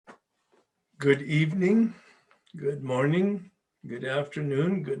Good evening, good morning, good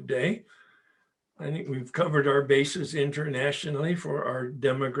afternoon, good day. I think we've covered our bases internationally for our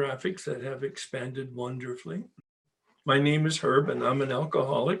demographics that have expanded wonderfully. My name is Herb and I'm an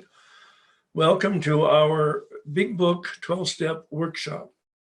alcoholic. Welcome to our Big Book 12-Step Workshop.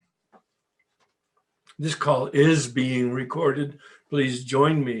 This call is being recorded. Please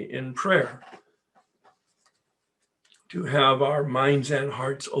join me in prayer to have our minds and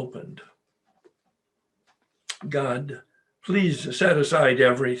hearts opened. God, please set aside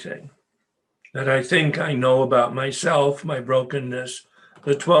everything that I think I know about myself, my brokenness,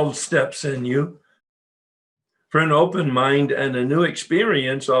 the 12 steps in you, for an open mind and a new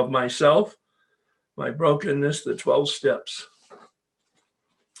experience of myself, my brokenness, the 12 steps,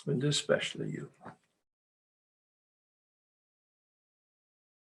 and especially you.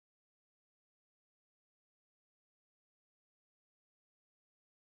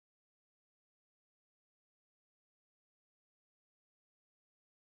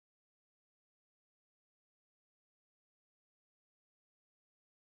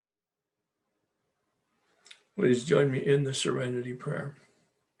 Please join me in the serenity prayer.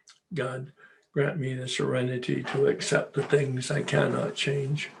 God, grant me the serenity to accept the things I cannot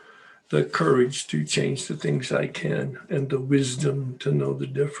change, the courage to change the things I can, and the wisdom to know the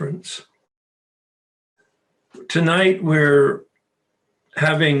difference. Tonight, we're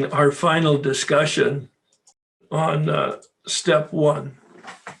having our final discussion on step one.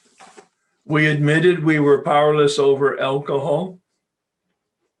 We admitted we were powerless over alcohol.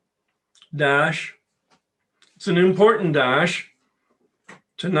 Dash. It's an important dash.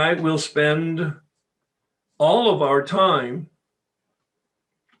 Tonight we'll spend all of our time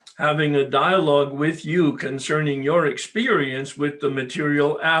having a dialogue with you concerning your experience with the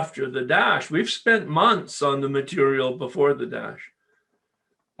material after the dash. We've spent months on the material before the dash.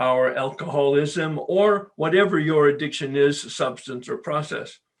 Our alcoholism or whatever your addiction is, substance or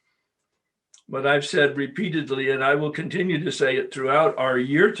process. But I've said repeatedly, and I will continue to say it throughout our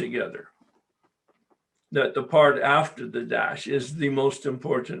year together, that the part after the dash is the most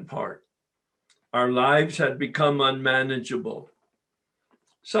important part. Our lives had become unmanageable.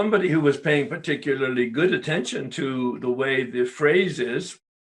 Somebody who was paying particularly good attention to the way the phrase is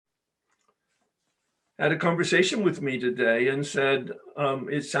had a conversation with me today and said,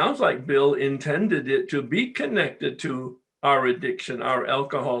 it sounds like Bill intended it to be connected to our addiction, our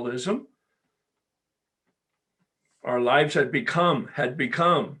alcoholism. Our lives had become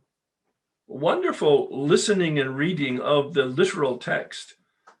wonderful listening and reading of the literal text.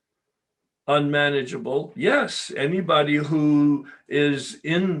 Unmanageable. Yes, anybody who is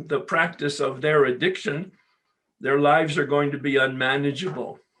in the practice of their addiction, their lives are going to be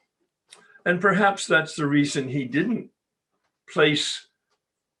unmanageable. And perhaps that's the reason he didn't place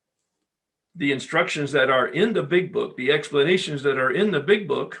the instructions that are in the big book, the explanations that are in the big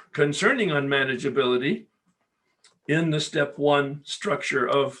book concerning unmanageability in the step one structure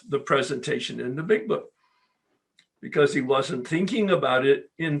of the presentation in the big book, because he wasn't thinking about it,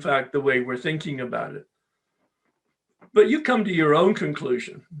 in fact, the way we're thinking about it. But you come to your own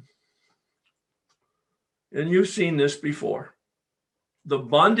conclusion. And you've seen this before. The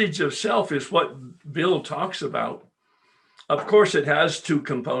bondage of self is what Bill talks about. Of course, it has two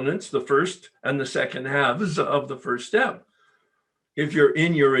components, the first and the second halves of the first step. If you're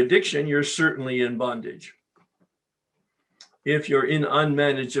in your addiction, you're certainly in bondage. If you're in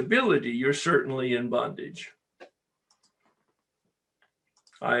unmanageability, you're certainly in bondage.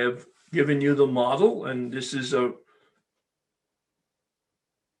 I have given you the model, and this is a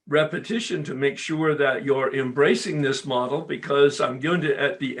repetition to make sure that you're embracing this model, because I'm going to,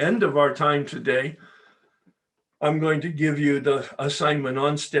 at the end of our time today, I'm going to give you the assignment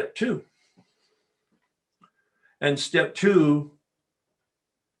on step two. And step two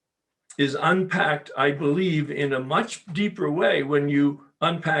is unpacked, I believe, in a much deeper way when you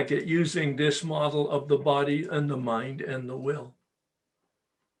unpack it using this model of the body and the mind and the will.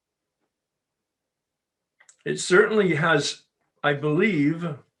 It certainly has, I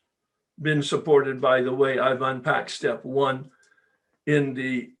believe, been supported by the way I've unpacked step one in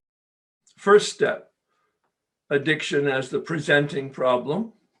the first step, addiction as the presenting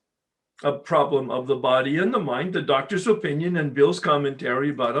problem, a problem of the body and the mind, the doctor's opinion and Bill's commentary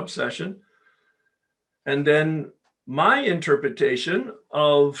about obsession. And then my interpretation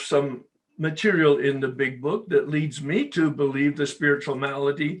of some material in the big book that leads me to believe the spiritual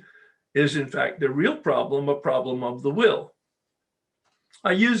malady is in fact the real problem, a problem of the will.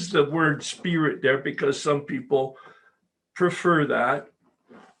 I use the word spirit there because some people prefer that.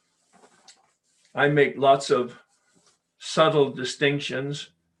 I make lots of subtle distinctions.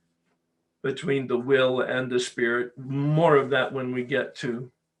 between the will and the spirit. More of that when we get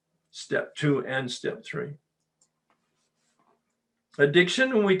to step 2 and step 3.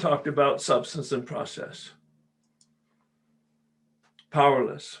 Addiction, and we talked about substance and process.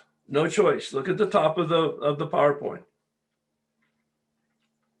 Powerless, no choice. Look at the top of the PowerPoint.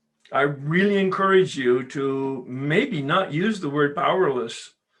 I really encourage you to maybe not use the word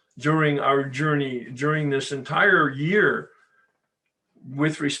powerless during our journey, during this entire year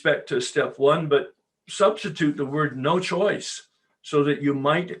with respect to step 1, but substitute the word no choice so that you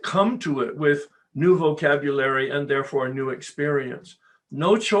might come to it with new vocabulary and therefore new experience.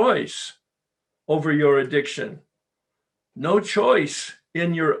 No choice over your addiction. No choice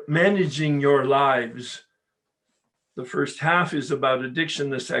in your managing your lives. The first half is about addiction.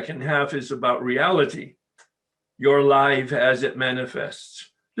 The second half is about reality, your life as it manifests.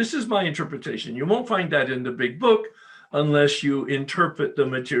 This is my interpretation. You won't find that in the big book unless you interpret the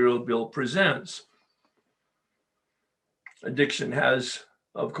material Bill presents. Addiction has,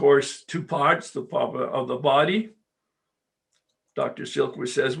 of course, 2 parts, the part of the body. Dr. Silkworth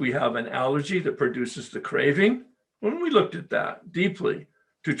says we have an allergy that produces the craving. When we looked at that deeply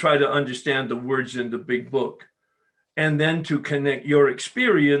to try to understand the words in the big book, and then to connect your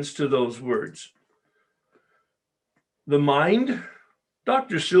experience to those words. The mind,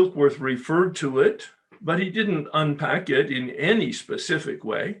 Dr. Silkworth referred to it, but he didn't unpack it in any specific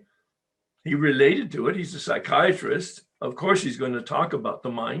way. He related to it. He's a psychiatrist. Of course, he's going to talk about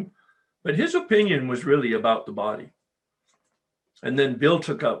the mind, but his opinion was really about the body. And then Bill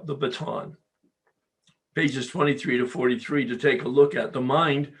took up the baton, pages 23 to 43, to take a look at the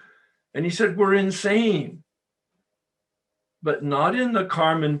mind. And he said, we're insane, but not in the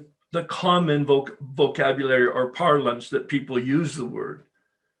common vocabulary or parlance that people use the word.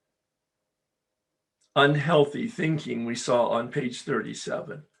 Unhealthy thinking we saw on page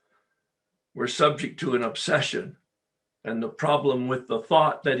 37. We're subject to an obsession. And the problem with the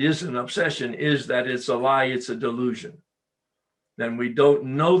thought that is an obsession is that it's a lie, it's a delusion. Then we don't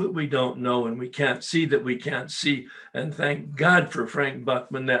know that we don't know, and we can't see that we can't see. And thank God for Frank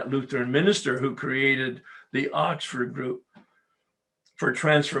Buckman, that Lutheran minister who created the Oxford group for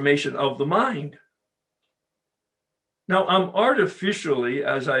transformation of the mind. Now, I'm artificially,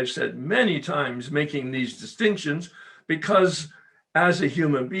 as I've said many times, making these distinctions because as a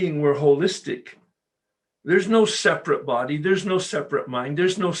human being, we're holistic. There's no separate body, there's no separate mind,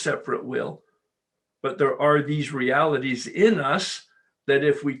 there's no separate will. But there are these realities in us that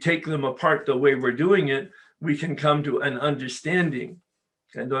if we take them apart the way we're doing it, we can come to an understanding.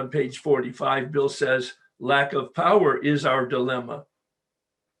 And on page 45, Bill says, lack of power is our dilemma.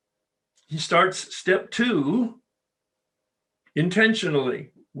 He starts step 2,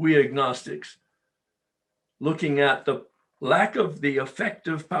 intentionally, we agnostics, looking at the lack of the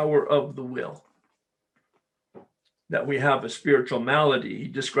effective power of the will. That we have a spiritual malady. He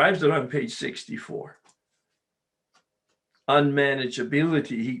describes it on page 64.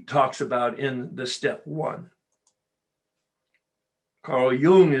 Unmanageability, he talks about in the step 1. Carl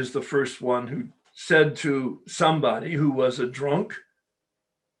Jung is the first one who said to somebody who was a drunk,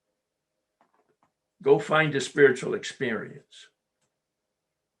 go find a spiritual experience.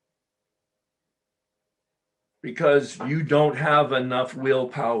 Because you don't have enough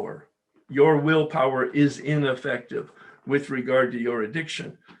willpower. Your willpower is ineffective with regard to your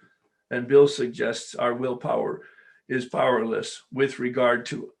addiction. And Bill suggests our willpower is powerless with regard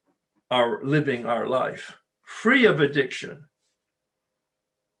to our living our life, free of addiction.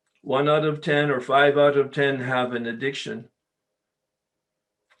 1 out of 10 or 5 out of 10 have an addiction.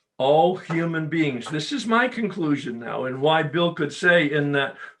 All human beings, this is my conclusion now, and why Bill could say in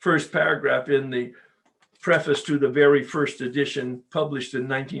that first paragraph in the preface to the very first edition published in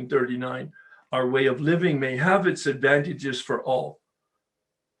 1939, our way of living may have its advantages for all.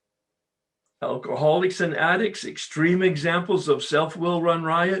 Alcoholics and addicts, extreme examples of self-will run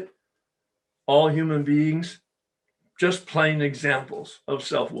riot. All human beings, just plain examples of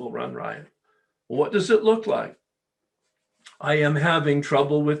self-will run riot. What does it look like? I am having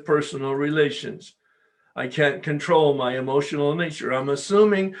trouble with personal relations. I can't control my emotional nature. I'm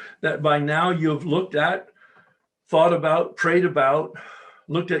assuming that by now you've looked at, thought about, prayed about,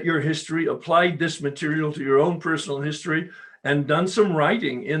 looked at your history, applied this material to your own personal history, and done some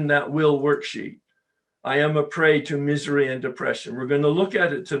writing in that will worksheet. I am a prey to misery and depression. We're going to look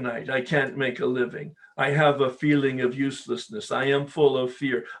at it tonight. I can't make a living. I have a feeling of uselessness. I am full of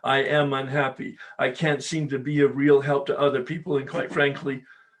fear. I am unhappy. I can't seem to be of real help to other people. And quite frankly,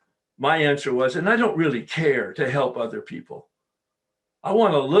 my answer was, and I don't really care to help other people. I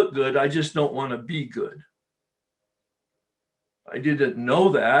want to look good. I just don't want to be good. I didn't know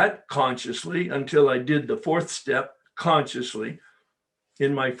that consciously until I did the fourth step consciously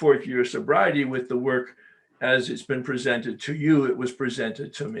in my fourth year of sobriety with the work as it's been presented to you, it was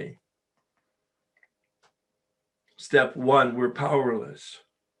presented to me. Step one, we're powerless.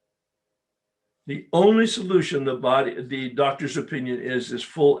 The only solution the doctor's opinion is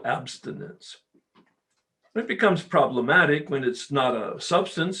full abstinence. It becomes problematic when it's not a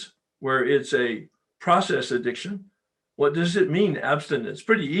substance, where it's a process addiction. What does it mean, abstinence?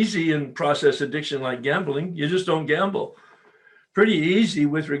 Pretty easy in process addiction like gambling. You just don't gamble. Pretty easy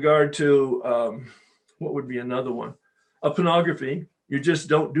with regard to, what would be another one? Pornography. You just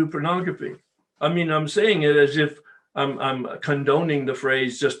don't do pornography. I mean, I'm saying it as if I'm condoning the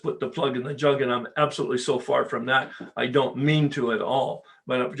phrase, just put the plug in the jug, and I'm absolutely so far from that. I don't mean to at all,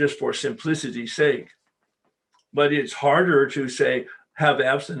 but just for simplicity's sake. But it's harder to say, have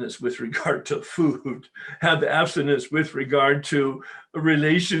abstinence with regard to food, have abstinence with regard to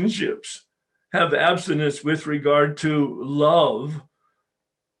relationships, have abstinence with regard to love,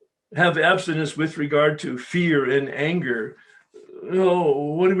 have abstinence with regard to fear and anger.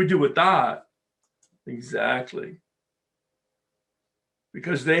 Oh, what do we do with that? Exactly.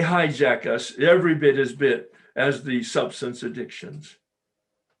 Because they hijack us every bit as the substance addictions.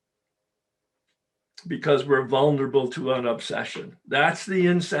 Because we're vulnerable to an obsession. That's the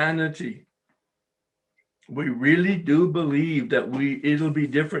insanity. We really do believe that it'll be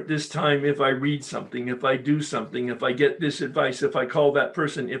different this time if I read something, if I do something, if I get this advice, if I call that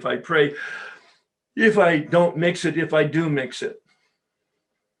person, if I pray, if I don't mix it, if I do mix it.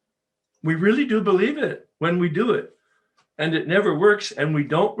 We really do believe it when we do it. And it never works, and we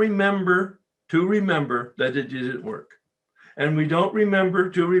don't remember that it didn't work. And we don't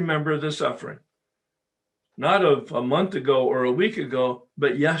remember the suffering. Not of a month ago or a week ago,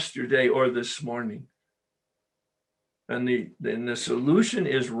 but yesterday or this morning. And the solution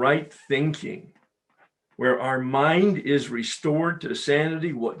is right thinking, where our mind is restored to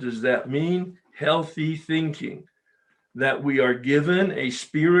sanity. What does that mean? Healthy thinking, that we are given a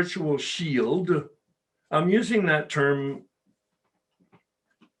spiritual shield. I'm using that term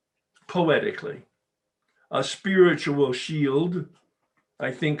poetically. A spiritual shield.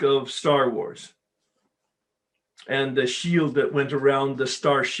 I think of Star Wars and the shield that went around the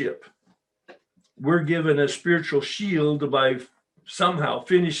starship. We're given a spiritual shield by somehow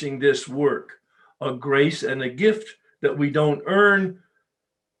finishing this work, a grace and a gift that we don't earn,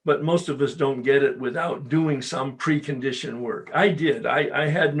 but most of us don't get it without doing some precondition work. I did. I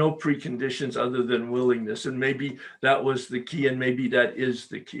had no preconditions other than willingness, and maybe that was the key, and maybe that is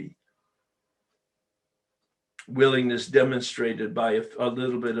the key. Willingness demonstrated by a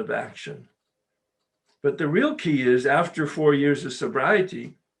little bit of action. But the real key is, after 4 years of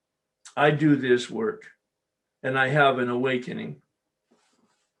sobriety, I do this work and I have an awakening.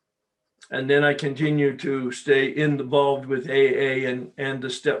 And then I continue to stay involved with AA and the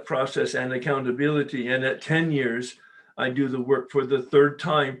step process and accountability. And at 10 years, I do the work for the third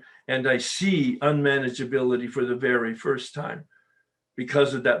time, and I see unmanageability for the very first time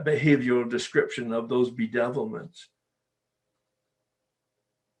because of that behavioral description of those bedevilments.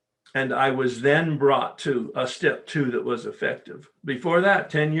 And I was then brought to a step 2 that was effective. Before that,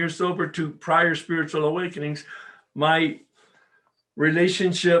 10 years sober, 2 prior spiritual awakenings, my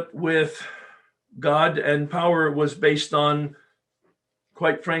relationship with God and power was based on,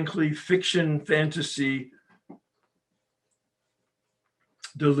 quite frankly, fiction, fantasy,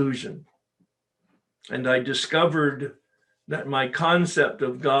 delusion. And I discovered that my concept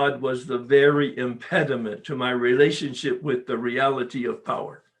of God was the very impediment to my relationship with the reality of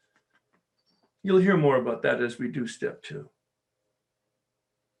power. You'll hear more about that as we do step 2.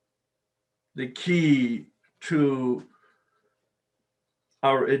 The key to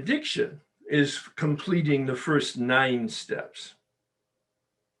our addiction is completing the first 9 steps.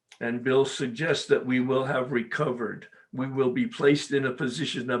 And Bill suggests that we will have recovered. We will be placed in a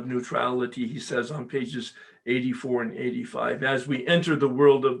position of neutrality, he says on pages 84 and 85, as we enter the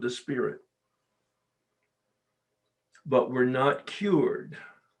world of the spirit. But we're not cured.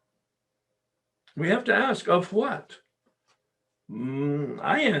 We have to ask, of what?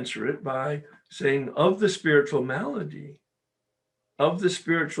 I answer it by saying, of the spiritual malady, of the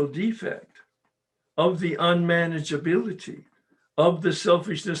spiritual defect, of the unmanageability, of the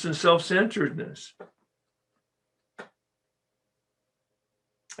selfishness and self-centeredness.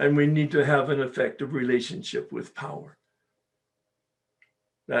 And we need to have an effective relationship with power.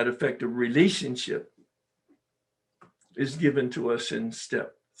 That effective relationship is given to us in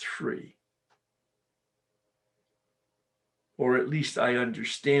step 3. Or at least I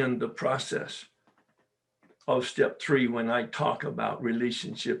understand the process of step 3 when I talk about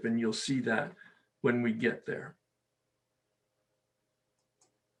relationship, and you'll see that when we get there.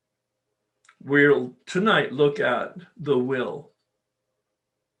 We'll tonight look at the will,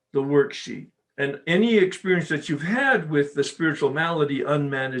 the worksheet, and any experience that you've had with the spiritual malady,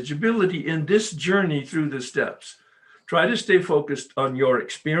 unmanageability in this journey through the steps. Try to stay focused on your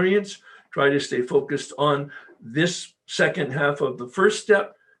experience. Try to stay focused on this second half of the first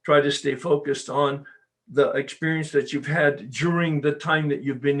step. Try to stay focused on the experience that you've had during the time that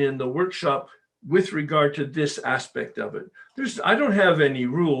you've been in the workshop with regard to this aspect of it. I don't have any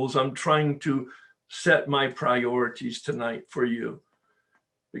rules. I'm trying to set my priorities tonight for you,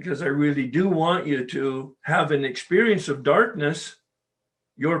 because I really do want you to have an experience of darkness,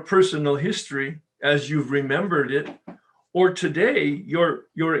 your personal history as you've remembered it, or today,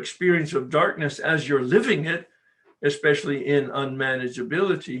 your experience of darkness as you're living it, especially in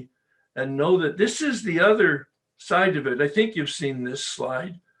unmanageability, and know that this is the other side of it. I think you've seen this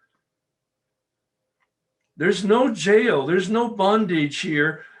slide. There's no jail, there's no bondage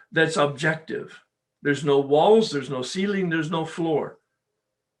here that's objective. There's no walls, there's no ceiling, there's no floor.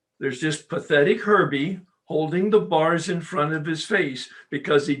 There's just pathetic Herbie holding the bars in front of his face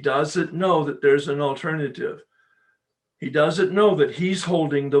because he doesn't know that there's an alternative. He doesn't know that he's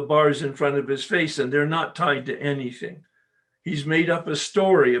holding the bars in front of his face and they're not tied to anything. He's made up a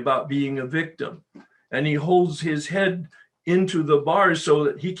story about being a victim, and he holds his head into the bars so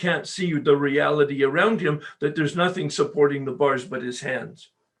that he can't see the reality around him, that there's nothing supporting the bars but his hands.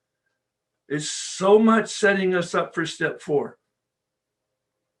 It's so much setting us up for step 4.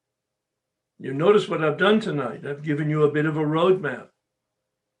 You notice what I've done tonight. I've given you a bit of a roadmap.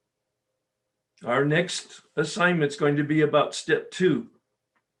 Our next assignment is going to be about step 2,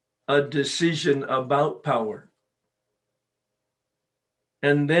 a decision about power.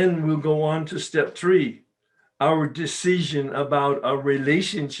 And then we'll go on to step 3, our decision about a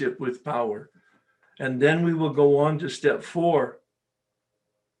relationship with power. And then we will go on to step 4,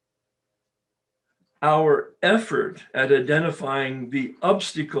 our effort at identifying the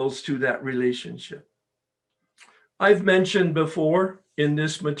obstacles to that relationship. I've mentioned before in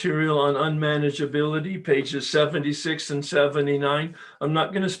this material on unmanageability, pages 76 and 79. I'm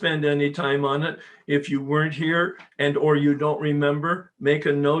not going to spend any time on it. If you weren't here and or you don't remember, make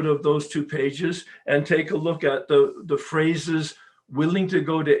a note of those 2 pages and take a look at the phrases willing to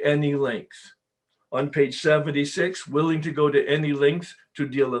go to any length. On page 76, willing to go to any length to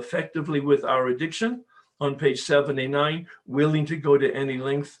deal effectively with our addiction. On page 79, willing to go to any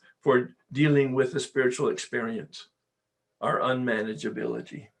length for dealing with a spiritual experience, our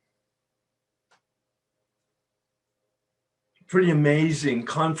unmanageability. Pretty amazing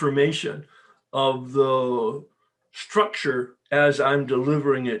confirmation of the structure as I'm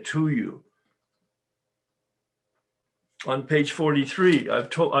delivering it to you. On page 43,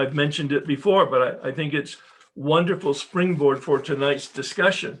 I've mentioned it before, but I think it's wonderful springboard for tonight's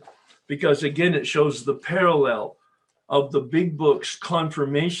discussion, because again, it shows the parallel of the big book's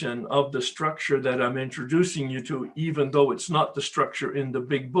confirmation of the structure that I'm introducing you to, even though it's not the structure in the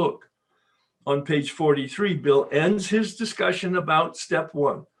big book. On page 43, Bill ends his discussion about step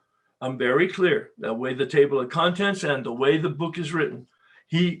 1. I'm very clear, the way the table of contents and the way the book is written.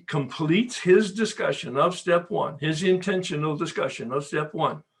 He completes his discussion of step 1, his intentional discussion of step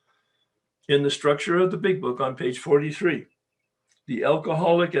 1 in the structure of the big book on page 43. The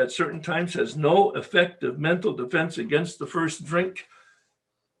alcoholic at certain times has no effective mental defense against the first drink.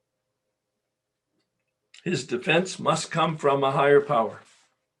 His defense must come from a higher power.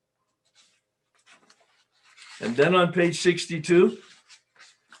 And then on page 62,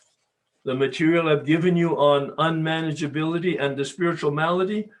 the material I've given you on unmanageability and the spiritual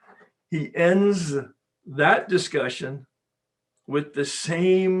malady, he ends that discussion with the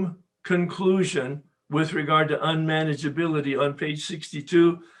same conclusion with regard to unmanageability on page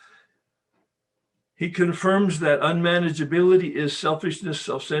 62. He confirms that unmanageability is selfishness,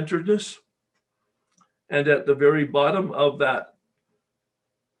 self-centeredness. And at the very bottom of that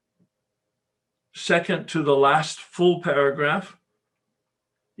second to the last full paragraph,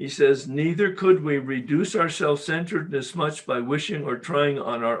 he says, neither could we reduce our self-centeredness much by wishing or trying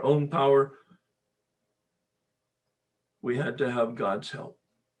on our own power. We had to have God's help.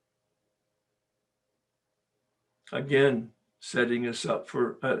 Again, setting us up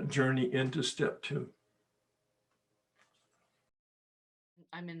for a journey into step 2.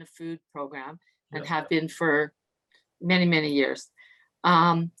 I'm in the food program and Yep. have been for many, many years.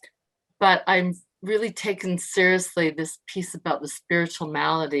 But I'm really taken seriously this piece about the spiritual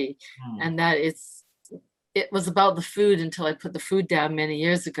malady, and that it's it was about the food until I put the food down many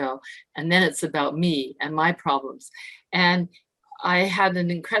years ago. And then it's about me and my problems. And I had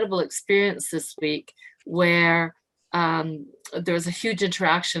an incredible experience this week where there was a huge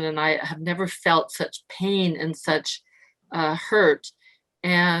interaction, and I have never felt such pain and such hurt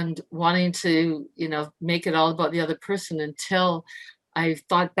and wanting to, make it all about the other person until I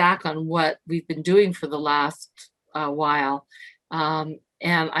thought back on what we've been doing for the last while. And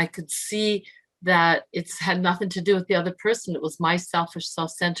I could see that it's had nothing to do with the other person. It was my selfish,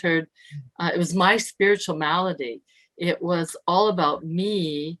 self-centered, it was my spiritual malady. It was all about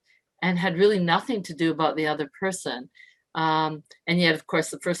me and had really nothing to do about the other person. And yet, of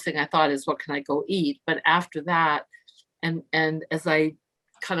course, the first thing I thought is, what can I go eat? But after that, and as I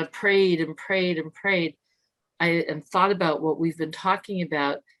kind of prayed and prayed and prayed, and thought about what we've been talking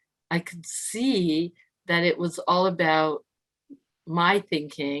about, I could see that it was all about my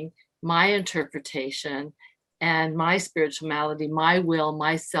thinking, my interpretation, and my spirituality, my will,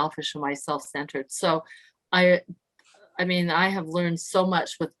 my selfish and my self-centered. So I have learned so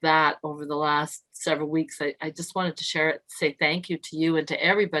much with that over the last several weeks. I just wanted to share it, say thank you to you and to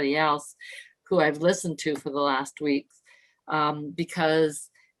everybody else who I've listened to for the last weeks, because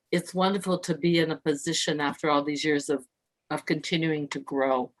it's wonderful to be in a position after all these years of continuing to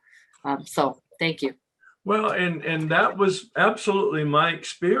grow. So thank you. Well, and that was absolutely my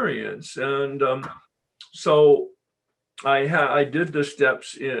experience. And so I did the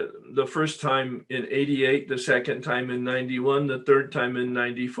steps the first time in 88, the second time in 91, the third time in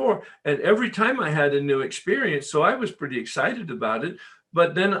 94. And every time I had a new experience. So I was pretty excited about it.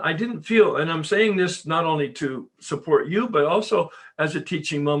 But then I didn't feel, and I'm saying this not only to support you, but also as a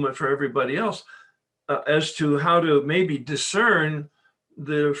teaching moment for everybody else, as to how to maybe discern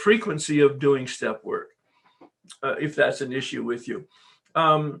the frequency of doing step work, if that's an issue with you.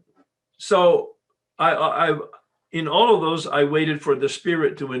 So I in all of those, I waited for the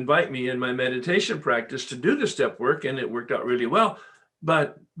Spirit to invite me in my meditation practice to do the step work, and it worked out really well.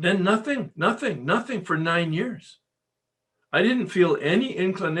 But then nothing for 9 years. I didn't feel any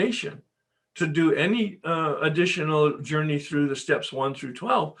inclination to do any additional journey through the steps 1 through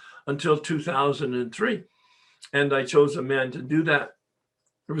 12 until 2003. And I chose a man to do that.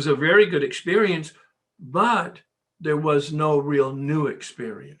 It was a very good experience, but there was no real new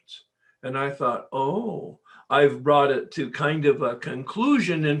experience. And I thought, oh, I've brought it to kind of a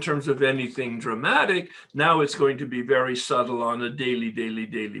conclusion in terms of anything dramatic. Now it's going to be very subtle on a daily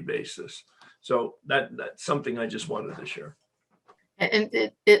basis. So that's something I just wanted to share. And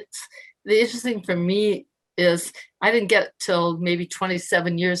it's the interesting for me is I didn't get till maybe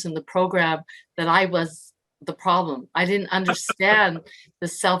 27 years in the program that I was the problem. I didn't understand the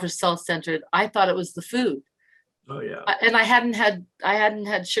selfish, self-centered. I thought it was the food. Oh yeah. And I hadn't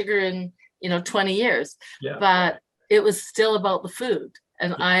had sugar in 20 years. Yeah. But it was still about the food.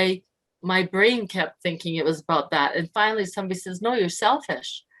 And my brain kept thinking it was about that. And finally somebody says, no, you're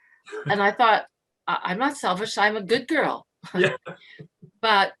selfish. And I thought, I'm not selfish, I'm a good girl. Yeah.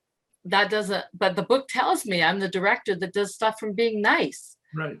 But the book tells me I'm the director that does stuff from being nice.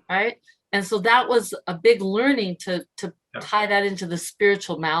 Right. And so that was a big learning to tie that into the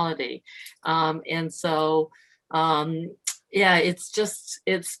spiritual malady. And so,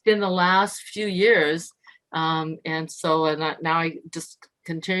 it's been the last few years. Now I just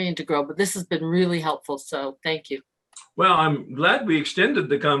continuing to grow, but this has been really helpful. So thank you. Well, I'm glad we extended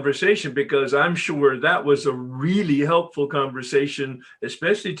the conversation, because I'm sure that was a really helpful conversation,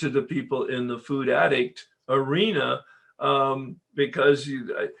 especially to the people in the food addict arena, because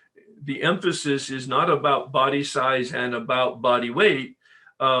the emphasis is not about body size and about body weight,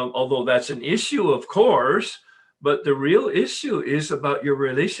 although that's an issue, of course, but the real issue is about your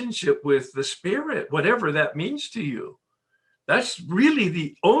relationship with the Spirit, whatever that means to you. That's really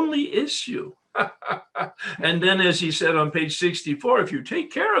the only issue. And then, as he said on page 64, if you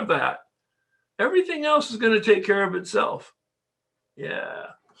take care of that, everything else is going to take care of itself. Yeah,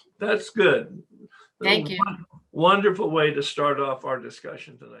 that's good. Thank you. Wonderful way to start off our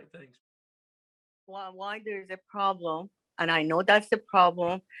discussion tonight. Thanks. Why there's a problem, and I know that's the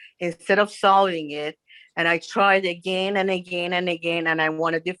problem, instead of solving it, and I tried again and again and again, and I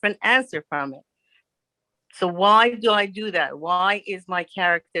want a different answer from it. So why do I do that? Why is my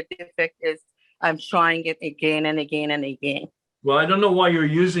character defect is I'm trying it again and again and again? Well, I don't know why you're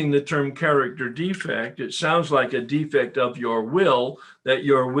using the term character defect. It sounds like a defect of your will, that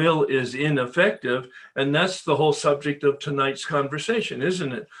your will is ineffective. And that's the whole subject of tonight's conversation,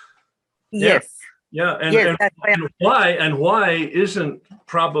 isn't it? Yes. Yeah. And, yes, and why isn't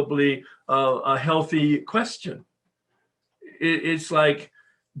probably a healthy question. It's like,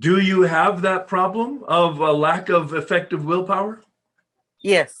 Do you have that problem of a lack of effective willpower?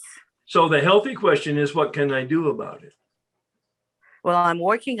 Yes. So the healthy question is, what can I do about it? Well, I'm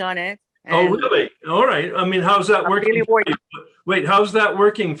working on it. Oh, and really? All right. I mean, how's that I'm working really for working. you? Wait, how's that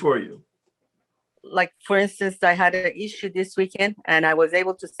working for you? Like, for instance, I had an issue this weekend and I was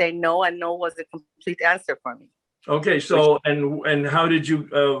able to say no, and no was a complete answer for me. Okay, so and how did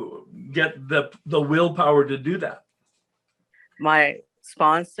you get the willpower to do that? My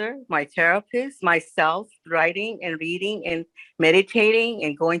sponsor, my therapist, myself, writing and reading and meditating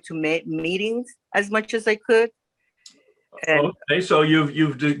and going to meetings as much as I could. And Okay, so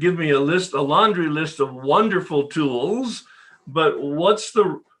you've given me a laundry list of wonderful tools, but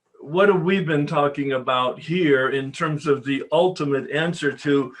what have we been talking about here in terms of the ultimate answer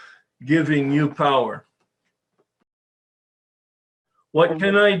to giving you power? What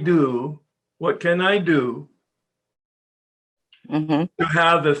can I do? What can I do Mhm. to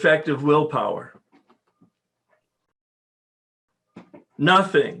have effective willpower?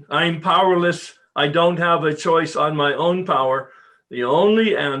 Nothing. I'm powerless. I don't have a choice on my own power. The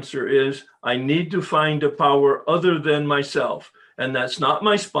only answer is I need to find a power other than myself. And that's not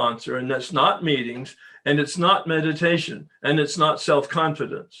my sponsor, and that's not meetings, and it's not meditation, and it's not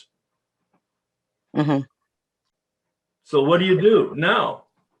self-confidence. Mhm. So what do you do now?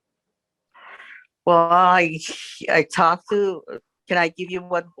 Well, I talked to. Can I give you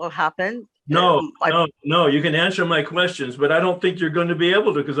what happened? No, no, you can answer my questions, but I don't think you're going to be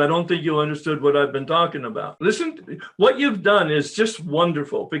able to, because I don't think you understood what I've been talking about. Listen, what you've done is just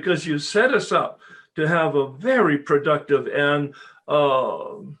wonderful, because you set us up to have a very productive and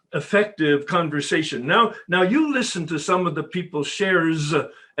effective conversation. Now you listen to some of the people's shares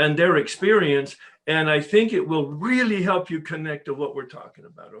and their experience, and I think it will really help you connect to what we're talking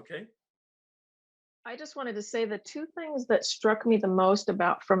about, okay? I just wanted to say the two things that struck me the most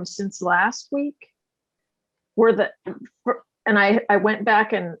about from since last week were and I went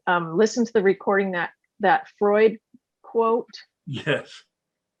back and listened to the recording that Freud quote. Yes.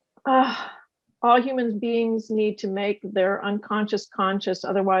 All human beings need to make their unconscious conscious,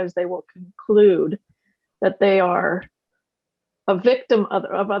 otherwise they will conclude that they are a victim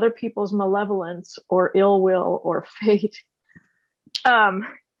of other people's malevolence or ill will or fate.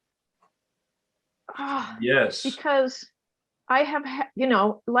 Yes. Because I have,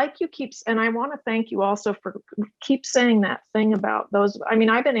 like you and I want to thank you also for keep saying that thing about those. I mean,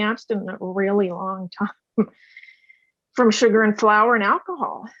 I've been abstinent a really long time from sugar and flour and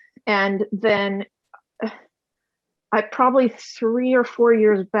alcohol. And then I probably 3 or 4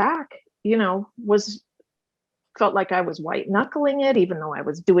 years back, felt like I was white knuckling it, even though I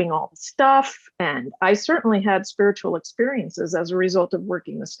was doing all the stuff. And I certainly had spiritual experiences as a result of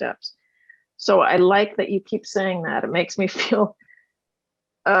working the steps. So I like that you keep saying that. It makes me feel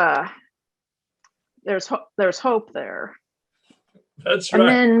there's hope there. That's And right.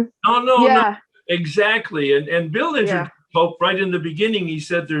 then No, exactly. And Bill introduced Yeah. hope right in the beginning. He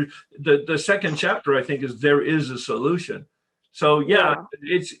said the second chapter, I think, is there is a solution. So yeah,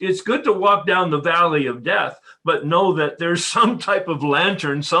 it's good to walk down the valley of death, but know that there's some type of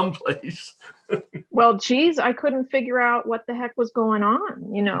lantern someplace. Well, geez, I couldn't figure out what the heck was going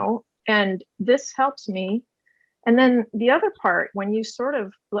on, and this helps me. And then the other part, when you sort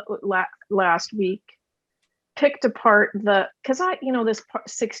of last week picked apart because this part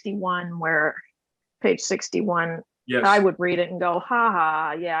 61, where page 61, Yes. I would read it and go, ha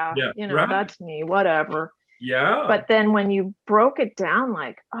ha, yeah, right. That's me, whatever. Yeah. But then when you broke it down,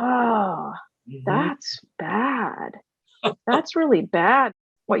 like, oh, Mhm. that's bad. That's really bad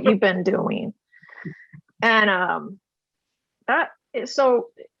what you've been doing. And so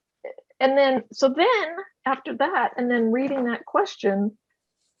then after that, and then reading that question,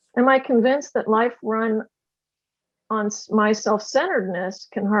 am I convinced that life run on my self-centeredness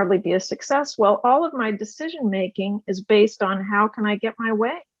can hardly be a success? Well, all of my decision making is based on how can I get my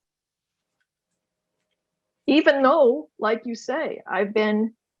way? Even though, like you say, I've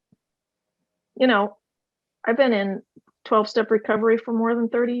been in 12-step recovery for more than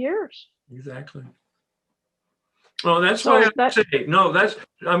 30 years. Exactly. Well, that's So why I say, no,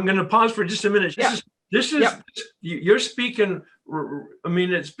 I'm going to pause for just a minute. This is you're speaking. I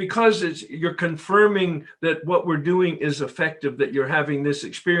mean, it's because you're confirming that what we're doing is effective, that you're having this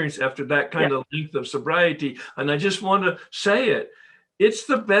experience after that kind of length of sobriety. And I just want to say it. It's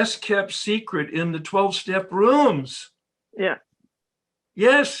the best kept secret in the 12-step rooms. Yeah.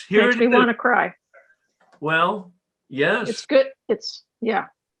 Yes. Here Makes me want to cry. Well, yes. It's good. Yes.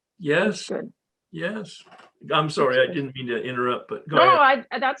 It's good. Yes. I'm sorry, I didn't mean to interrupt, but go ahead.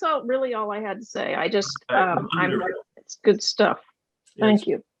 No, that's really all I had to say. I just, Wonderful. it's good stuff. Thank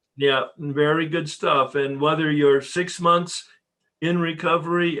you. Yeah, very good stuff. And whether you're 6 months in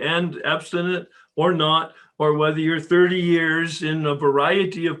recovery and abstinent or not, or whether you're 30 years in a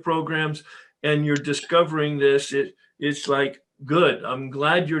variety of programs and you're discovering this, it's like, good. I'm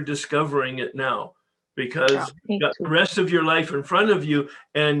glad you're discovering it now, because Yeah, me you got too. the rest of your life in front of you,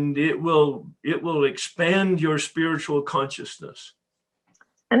 and it will expand your spiritual consciousness.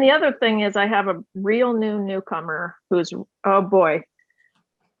 And the other thing is I have a real newcomer who's, oh boy,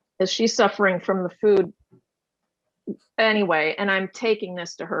 is she suffering from the food anyway, and I'm taking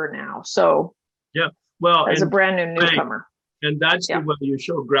this to her now. So Well, as a and brand new right. newcomer. And that's Yeah. the way you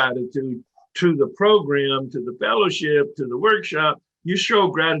show gratitude to the program, to the fellowship, to the workshop. You show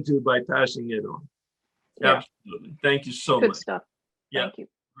gratitude by passing it on. Yeah. Absolutely. Thank you so Good much. stuff. Yeah. Thank you.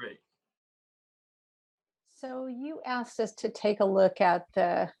 Great. So you asked us to take a look at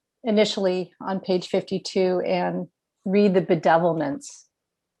the initially on page 52 and read the bedevilments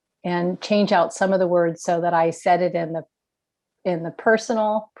and change out some of the words so that I said it in the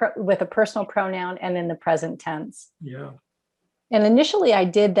personal with a personal pronoun and in the present tense. Yeah. And initially I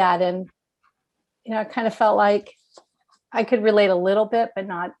did that, and I kind of felt like I could relate a little bit, but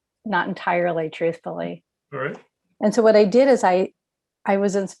not entirely, truthfully. All right. And so what I did is I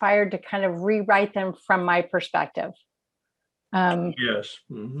was inspired to kind of rewrite them from my perspective. Yes.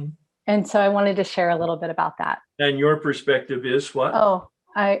 hmm And so I wanted to share a little bit about that. And your perspective is what? Oh,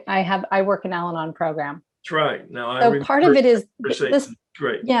 I work in Al-Anon program. That's right. Now I So remember part of it is conversation. this,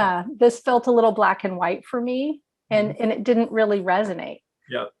 Great. yeah, this felt a little black and white for me, and it didn't really resonate.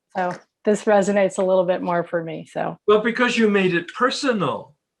 Yeah. So this resonates a little bit more for me. So Well, because you made it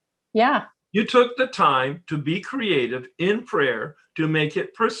personal. yeah, You took the time to be creative in prayer to make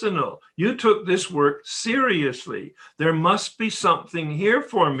it personal. You took this work seriously. There must be something here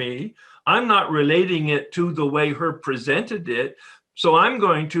for me. I'm not relating it to the way her presented it. So I'm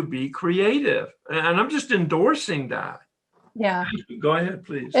going to be creative. And I'm just endorsing that. yeah. Go ahead,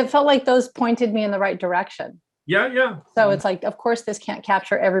 please. It felt like those pointed me in the right direction. Yeah, yeah. So it's like, of course, this can't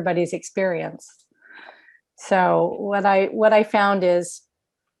capture everybody's experience. So what I found is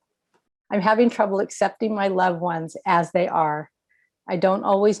I'm having trouble accepting my loved ones as they are. I don't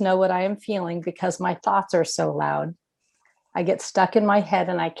always know what I am feeling because my thoughts are so loud. I get stuck in my head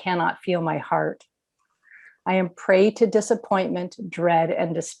and I cannot feel my heart. I am prey to disappointment, dread,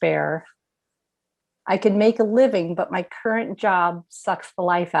 and despair. I can make a living, but my current job sucks the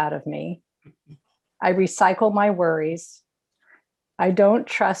life out of me. I recycle my worries. I don't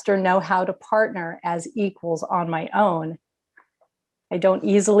trust or know how to partner as equals on my own. I don't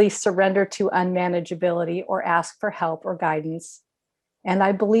easily surrender to unmanageability or ask for help or guidance. And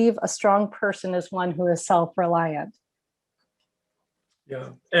I believe a strong person is one who is self-reliant. Yeah.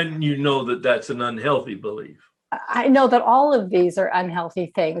 And you know that that's an unhealthy belief. I know that all of these are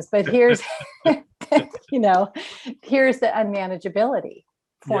unhealthy things, but here's, here's the unmanageability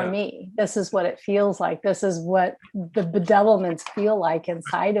for Yeah. me. This is what it feels like. This is what the bedevilments feel like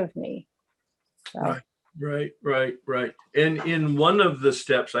inside of me. So. Right. And in one of the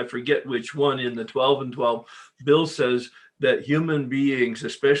steps, I forget which one, in the 12 and 12, Bill says that human beings,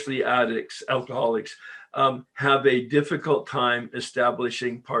 especially addicts, alcoholics, have a difficult time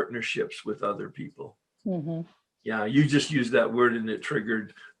establishing partnerships with other people. Mm-hmm. Yeah, you just used that word and it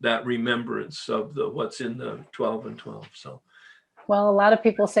triggered that remembrance of what's in the 12 and 12. So, well, a lot of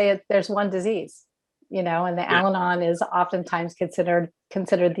people say there's one disease, and the Yeah. Al-Anon is oftentimes considered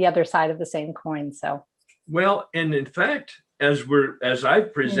the other side of the same coin. So, well, and in fact, as I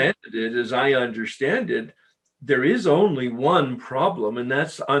presented it, as I understand it, there is only one problem, and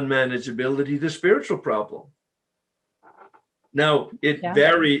that's unmanageability, the spiritual problem. Now,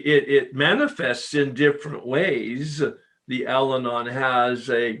 it manifests in different ways. The Al-Anon has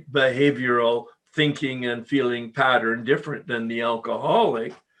a behavioral thinking and feeling pattern different than the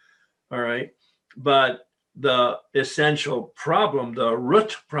alcoholic. All right. But the essential problem, the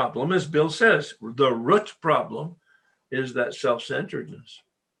root problem, as Bill says, the root problem is that self-centeredness.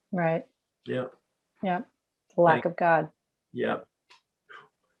 right. Yeah. Yeah. The lack of God. Yeah.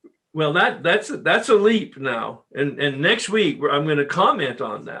 Well, that's a leap now. And next week I'm going to comment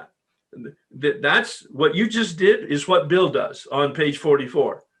on that. That's what you just did is what Bill does on page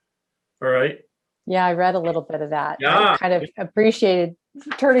 44. All right. Yeah, I read a little bit of that. Yeah. I kind of appreciated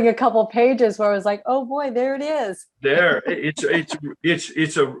turning a couple pages where I was like, oh boy, there it is. There. It's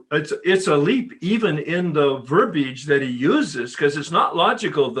a leap even in the verbiage that he uses, because it's not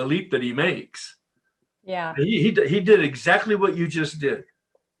logical, the leap that he makes. Yeah. He did exactly what you just did.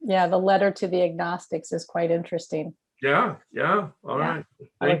 Yeah. The letter to the agnostics is quite interesting. Yeah. All right.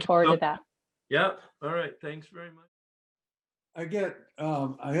 I look forward to that. Yeah. All right. Thanks very much. I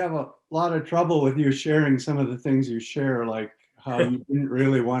have a lot of trouble with you sharing some of the things you share, like how you didn't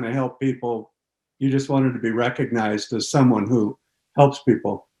really want to help people. You just wanted to be recognized as someone who helps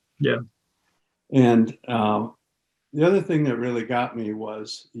people. Yeah. And the other thing that really got me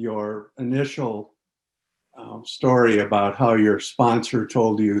was your initial story about how your sponsor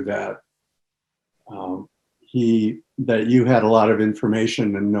told you that that you had a lot of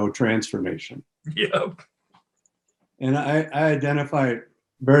information and no transformation. Yeah. And I identify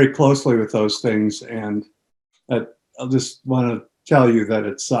very closely with those things, and I'll just want to tell you that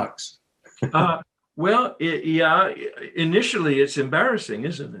it sucks. Well, yeah, initially it's embarrassing,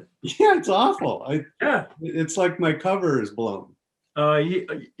 isn't it? Yeah, it's awful. Yeah. It's like my cover is blown.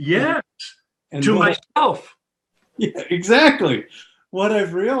 Yeah, And to myself. yeah, exactly. What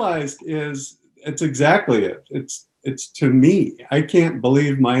I've realized is it's exactly it. It's to me. I can't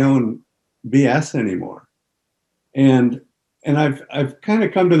believe my own BS anymore. And I've kind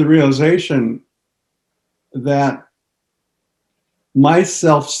of come to the realization that my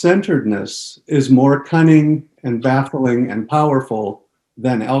self-centeredness is more cunning and baffling and powerful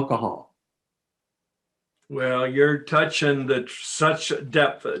than alcohol. Well, you're touching such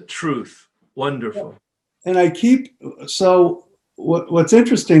depth of truth. Wonderful. And so what's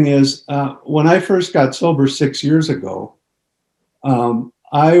interesting is when I first got sober 6 years ago,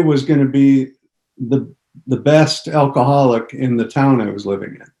 I was going to be the best alcoholic in the town I was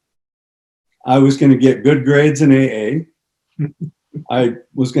living in. I was going to get good grades in AA. I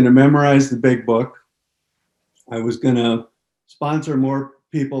was going to memorize the big book. I was going to sponsor more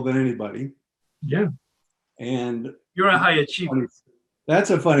people than anybody. Yeah. And You're a high achiever. that's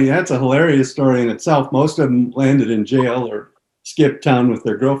a hilarious story in itself. Most of them landed in jail or skipped town with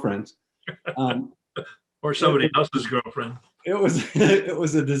their girlfriends. Or somebody else's girlfriend. It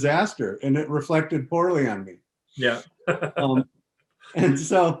was a disaster, and it reflected poorly on me. Yeah. And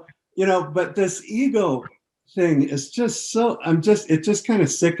so, but this ego thing is just it just kind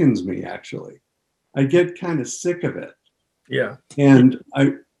of sickens me, actually. I get kind of sick of it. Yeah. And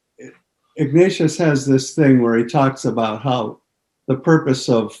Ignatius has this thing where he talks about how the purpose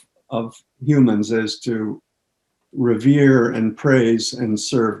of humans is to revere and praise and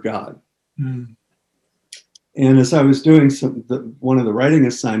serve God. Mm. And as I was doing one of the writing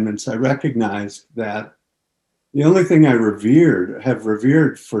assignments, I recognized that the only thing I have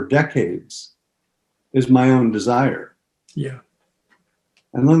revered for decades, is my own desire. Yeah.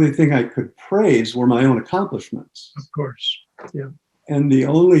 And the only thing I could praise were my own accomplishments. Of course. Yeah. And the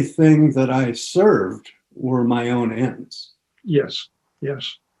only thing that I served were my own ends. Yes.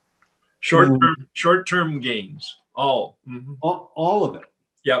 Yes. Short-term gains. All. Mm-hmm. All of it.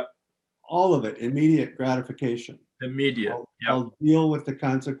 Yep. All of it. Immediate gratification. Immediate. I'll deal with the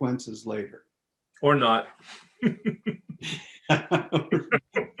consequences later. Or not.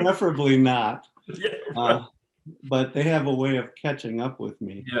 Preferably not. Yeah. But they have a way of catching up with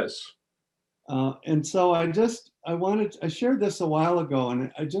me. Yes. And so I shared this a while ago,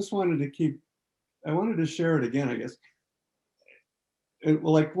 and I just wanted to share it again, I guess.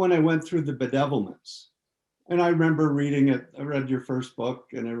 Like when I went through the bedevilments, and I remember reading it. I read your first book,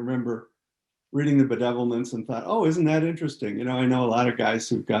 and I remember reading the bedevilments and thought, oh, isn't that interesting? I know a lot of guys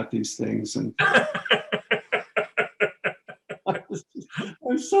who've got these things, and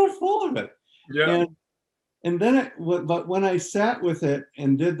I'm so full of it. Yeah. And then, but when I sat with it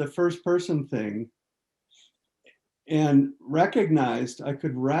and did the first person thing and recognized I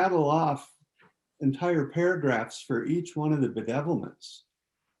could rattle off entire paragraphs for each one of the bedevilments.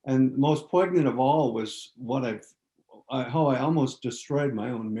 And most poignant of all was how I almost destroyed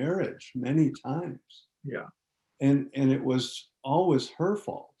my own marriage many times. Yeah. And it was always her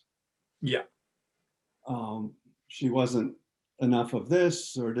fault. Yeah. She wasn't enough of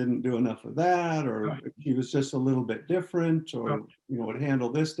this, or didn't do enough of that, or Right. She was just a little bit different, or Right. Would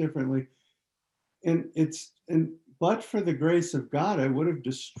handle this differently. But for the grace of God, I would have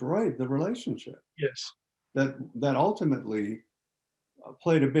destroyed the relationship Yes. that ultimately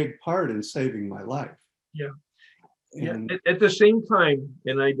played a big part in saving my life. Yeah. And At the same time,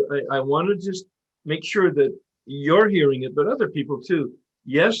 and I want to just make sure that you're hearing it, but other people too.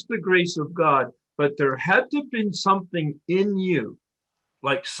 Yes, the grace of God, but there had to have been something in you,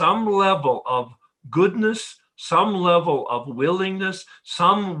 like some level of goodness, some level of willingness,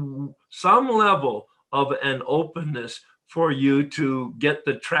 some level of an openness for you to get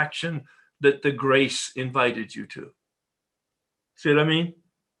the traction that the grace invited you to. See what I mean?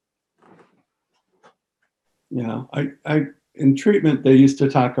 yeah, I in treatment they used to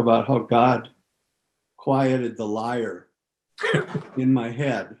talk about how God quieted the liar in my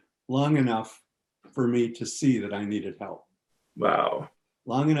head long enough for me to see that I needed help. Wow.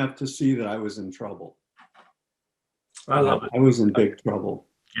 long enough to see that I was in trouble. I love it. I was in big trouble.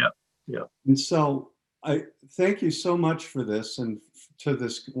 Yep, yep. And so I thank you so much for this and to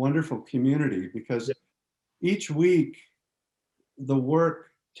this wonderful community, because each week the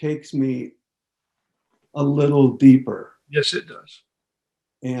work takes me a little deeper, Yes, it does.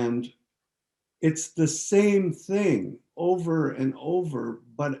 and it's the same thing over and over,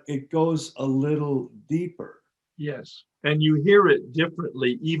 but it goes a little deeper. Yes. And you hear it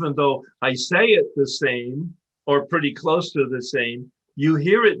differently, even though I say it the same or pretty close to the same, you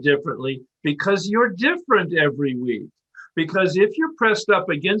hear it differently because you're different every week. Because if you're pressed up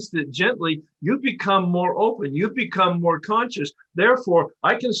against it gently, you become more open, you become more conscious. Therefore,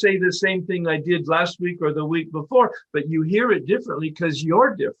 I can say the same thing I did last week or the week before, but you hear it differently because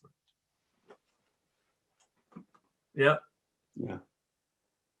you're different. Yeah. Yeah.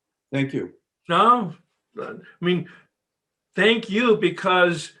 Thank you. No, I mean, thank you,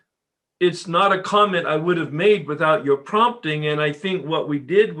 because it's not a comment I would have made without your prompting. And I think what we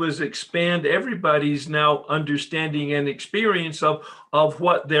did was expand everybody's now understanding and experience of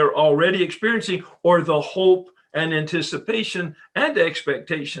what they're already experiencing, or the hope and anticipation and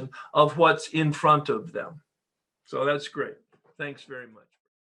expectation of what's in front of them. So that's great. Thanks very much.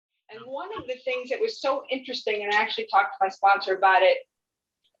 And one of the things that was so interesting, and I actually talked to my sponsor about it,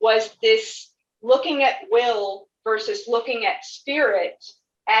 was this looking at will versus looking at spirit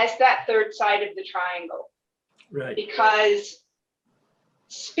as that third side of the triangle. Right. Because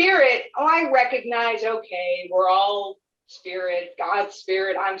spirit, I recognize, okay, we're all spirit, God's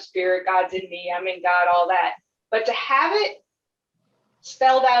spirit, I'm spirit, God's in me, I'm in God, all that. But to have it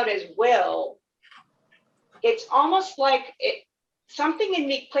spelled out as will, it's almost like something in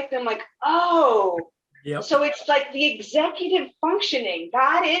me clicked. I'm like, oh, Yep. so it's like the executive functioning.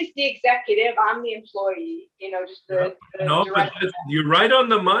 God is the executive. I'm the employee, just the No, but director. you're right on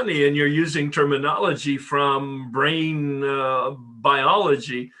the money, and you're using terminology from brain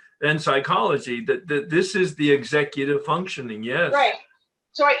biology and psychology that this is the executive functioning. Yes. Right.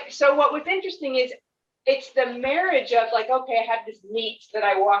 So what was interesting is it's the marriage of like, okay, I have this meat that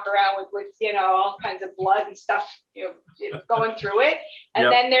I walk around with all kinds of blood and stuff, going through it. And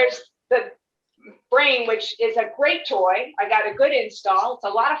Yep. then there's the brain, which is a great toy. I got a good install. It's a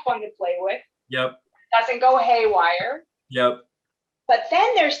lot of fun to play with. Yep. Doesn't go haywire. Yep. But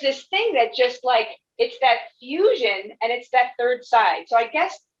then there's this thing that just like, it's that fusion and it's that third side. So I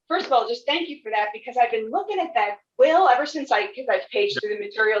guess, first of all, just thank you for that, because I've been looking at that will ever since because I've paged through the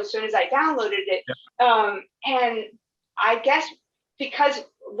material as soon as I downloaded it. And I guess because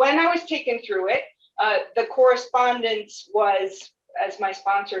when I was taken through it, the correspondence was, as my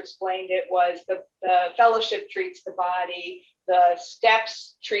sponsor explained it, was the fellowship treats the body, the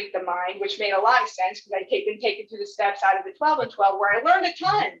steps treat the mind, which made a lot of sense because I'd been taken through the steps out of the 12 and 12, where I learned a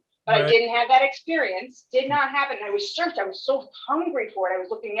ton, but Right. I didn't have that experience, did not have it. And I was searching, I was so hungry for it. I was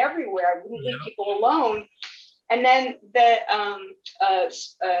looking everywhere. I wouldn't leave people alone. And then the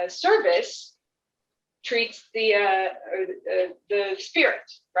service treats the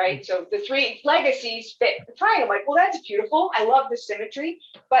spirit, right? So the three legacies fit the triangle. I'm like, well, that's beautiful. I love the symmetry,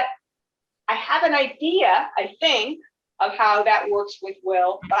 but I have an idea, I think, of how that works with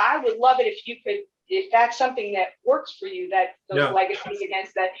will. But I would love it if you could, if that's something that works for you, that those Yeah. legacies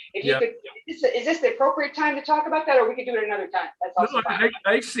against that, if you Yeah. could, is this the appropriate time to talk about that, or we could do it another time? That's also No, fine.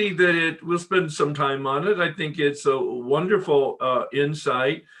 I see that we'll spend some time on it. I think it's a wonderful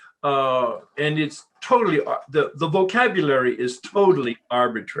insight. And it's totally, the vocabulary is totally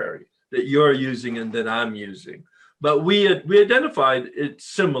arbitrary that you're using and that I'm using. But we identified it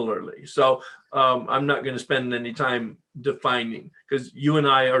similarly. So I'm not going to spend any time defining, because you and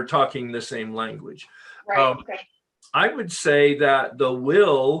I are talking the same language. Right, okay. I would say that the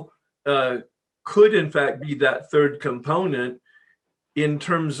will could in fact be that third component in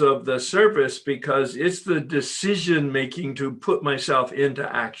terms of the service, because it's the decision making to put myself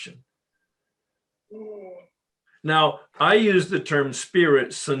into action. Now, I use the term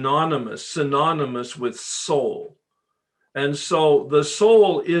spirit synonymous with soul. And so the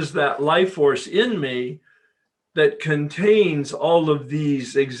soul is that life force in me that contains all of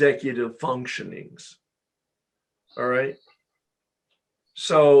these executive functionings. All right.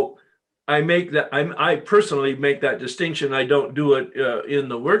 So I personally make that distinction. I don't do it in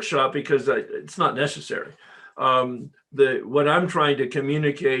the workshop because it's not necessary. What I'm trying to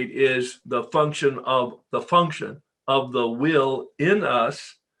communicate is the function of the will in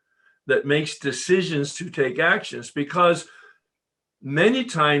us that makes decisions to take actions, because many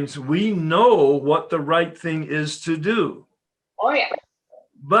times we know what the right thing is to do. Oh yeah.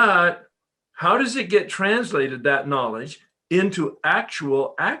 But how does it get translated, that knowledge, into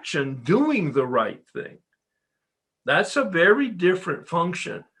actual action, doing the right thing. That's a very different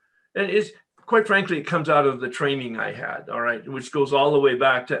function. And it's, quite frankly, it comes out of the training I had, all right, which goes all the way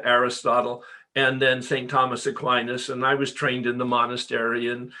back to Aristotle and then St. Thomas Aquinas. And I was trained in the monastery,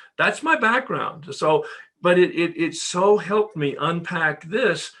 and that's my background. So, but it so helped me unpack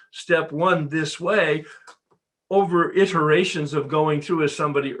this step one this way over iterations of going through, as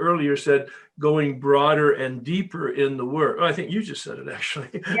somebody earlier said, going broader and deeper in the work. Oh, I think you just said it, actually.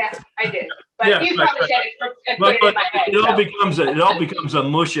 Yeah, I did. But Yeah, you right, probably said it and But, put it in my head. it all becomes a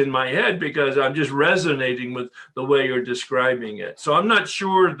mush in my head because I'm just resonating with the way you're describing it. So I'm not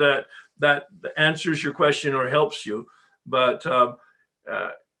sure that answers your question or helps you, but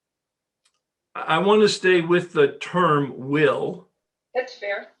I want to stay with the term will That's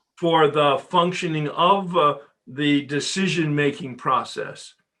fair. for the functioning of the decision-making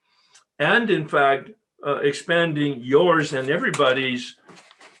process. And in fact, expanding yours and everybody's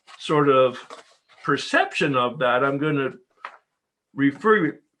sort of perception of that, I'm going to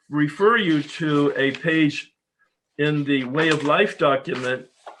refer you to a page in the Way of Life document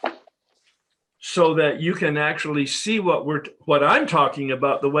so that you can actually see what I'm talking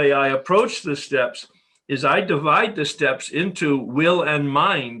about. The way I approach the steps is I divide the steps into will and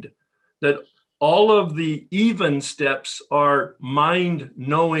mind, that all of the even steps are mind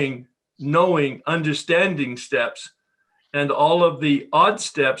knowing, understanding steps, and all of the odd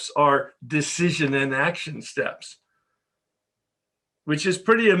steps are decision and action steps, which is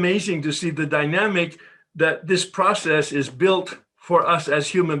pretty amazing to see the dynamic that this process is built for us as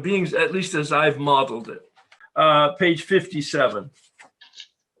human beings, at least as I've modeled it. Page 57.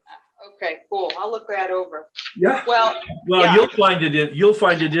 Okay, cool. I'll look that over. Yeah. Well, Well, yeah. you'll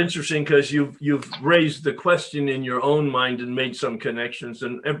find it interesting because you've raised the question in your own mind and made some connections,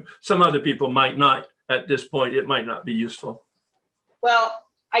 and some other people might not at this point. It might not be useful. Well,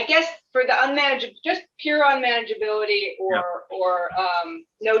 I guess for the unmanageable, just pure unmanageability or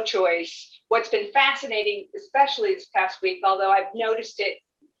no choice, what's been fascinating, especially this past week, although I've noticed it,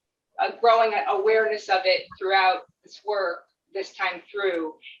 a growing awareness of it throughout this work this time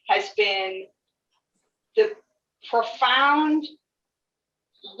through, has been the profound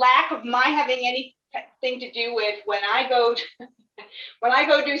lack of my having anything to do with when I go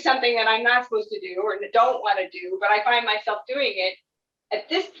do something that I'm not supposed to do or don't want to do, but I find myself doing it. At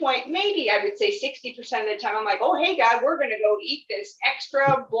this point, maybe I would say 60% of the time, I'm like, oh, hey, God, we're going to go eat this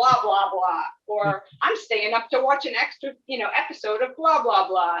extra blah, blah, blah. Or I'm staying up to watch an extra, episode of blah, blah,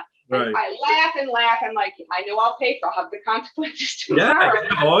 blah. Right. And I laugh and laugh. I'm like, I know I'll pay for I'll have the consequences tomorrow.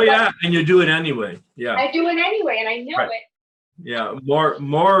 Yeah. Oh, yeah. And you do it anyway. Yeah. I do it anyway, and I know Right. it. Yeah,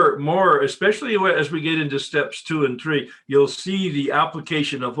 more, especially as we get into steps 2 and 3, you'll see the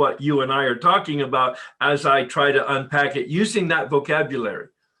application of what you and I are talking about as I try to unpack it using that vocabulary.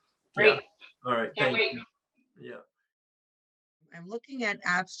 Great. Yeah. All right. Can't Thank wait. you. Yeah. I'm looking at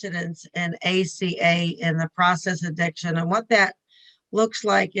abstinence and ACA in the process addiction, and what that looks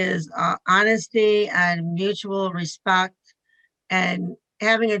like is honesty and mutual respect and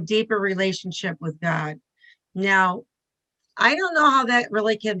having a deeper relationship with God. Now, I don't know how that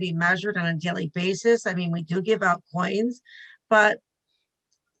really can be measured on a daily basis. I mean, we do give out coins, but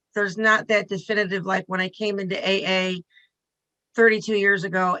there's not that definitive, like when I came into AA 32 years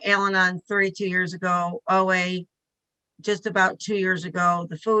ago, Al-Anon 32 years ago, OA just about 2 years ago,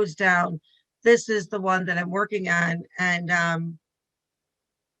 the food's down. This is the one that I'm working on. And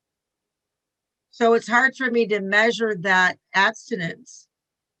so it's hard for me to measure that abstinence.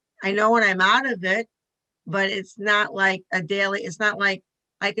 I know when I'm out of it, but it's not like a daily, it's not like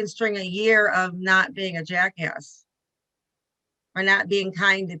I can string a year of not being a jackass or not being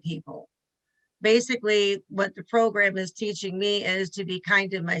kind to people. Basically, what the program is teaching me is to be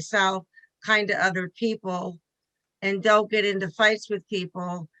kind to myself, kind to other people, and don't get into fights with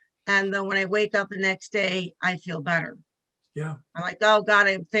people. And then when I wake up the next day, I feel better. Yeah. I'm like, oh God,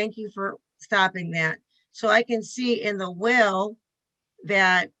 I thank you for stopping that. So I can see in the will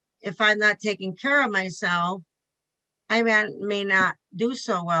that if I'm not taking care of myself, I may not do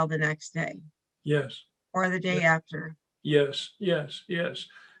so well the next day Yes. or the day after. Yes. Yes. Yes.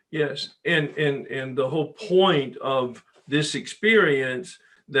 Yes. And the whole point of this experience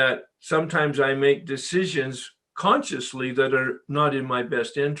that sometimes I make decisions consciously that are not in my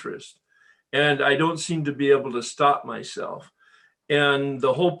best interest. And I don't seem to be able to stop myself. And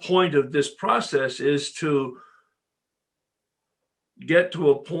the whole point of this process is to get to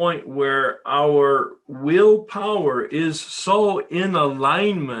a point where our willpower is so in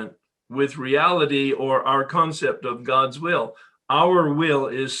alignment with reality or our concept of God's will. Our will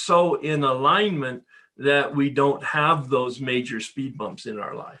is so in alignment that we don't have those major speed bumps in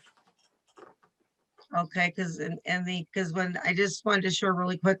our life. Okay, because because when I just wanted to share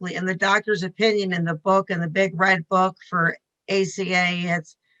really quickly, in the doctor's opinion in the book, in the big red book for ACA,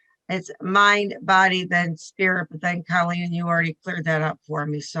 it's mind, body, then spirit. But then Colleen, you already cleared that up for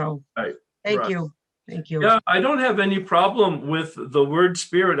me. So Right. thank Right. you. Thank you. Yeah, I don't have any problem with the word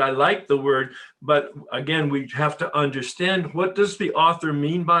spirit. I like the word, but again, we have to understand, what does the author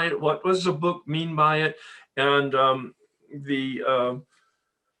mean by it? What does the book mean by it? And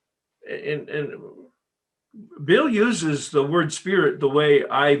Bill uses the word spirit the way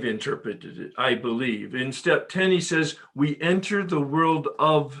I've interpreted it, I believe. In step 10, he says, we enter the world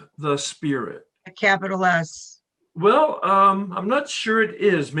of the spirit. A capital S. Well, I'm not sure it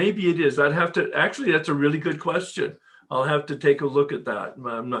is. Maybe it is. I'd have to, actually, that's a really good question. I'll have to take a look at that.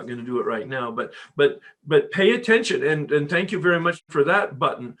 I'm not going to do it right now, but pay attention. And thank you very much for that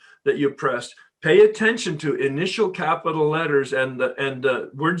button that you pressed. Pay attention to initial capital letters and the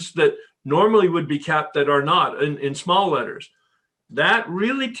words that normally would be capped that are not in small letters. That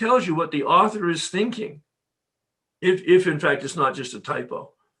really tells you what the author is thinking. If in fact it's not just a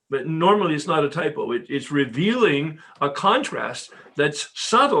typo. But normally it's not a typo. It's revealing a contrast that's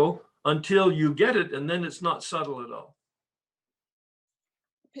subtle until you get it, and then it's not subtle at all.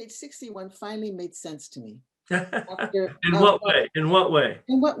 Page 61 finally made sense to me. In what way? In what way?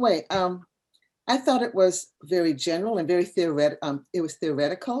 In what way? I thought it was very general and very theoretical. It was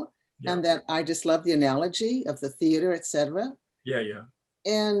theoretical, Yeah. and that I just love the analogy of the theater, etc. Yeah, yeah.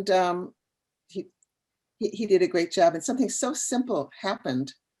 And he did a great job. And something so simple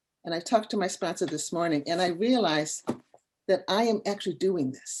happened. And I talked to my sponsor this morning, and I realized that I am actually doing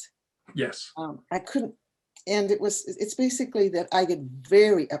this. Yes. I couldn't, and it's basically that I get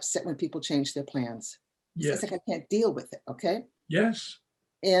very upset when people change their plans. Yes. It's like I can't deal with it. Okay. Yes.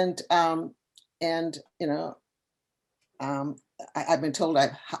 And you know, I've been told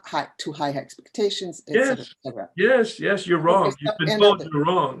I have too high expectations, et cetera, Yes. et cetera. Yes. Yes. You're wrong. Okay, You've been and told okay. you're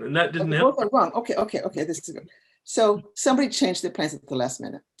wrong, and that didn't Okay, help. both are wrong. Okay. This is good. So somebody changed their plans at the last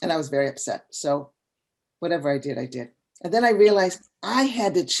minute, and I was very upset. So whatever I did, I did. And then I realized I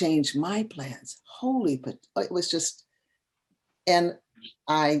had to change my plans. But it was just, and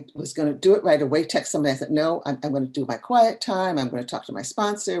I was going to do it right away. Text somebody. I said, no, I'm going to do my quiet time. I'm going to talk to my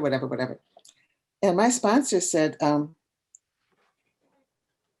sponsor, whatever. And my sponsor said,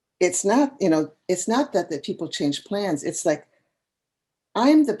 it's not that the people change plans. It's like,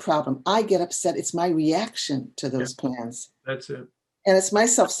 I'm the problem. I get upset. It's my reaction to those plans. That's it. And it's my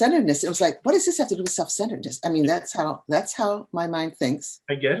self-centeredness. It was like, what does this have to do with self-centeredness? I mean, that's how my mind thinks.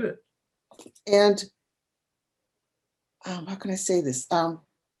 I get it. And how can I say this? And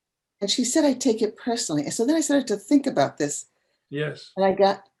she said, I take it personally. And so then I started to think about this. Yes. And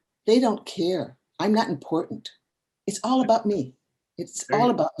they don't care. I'm not important. It's all about me. It's all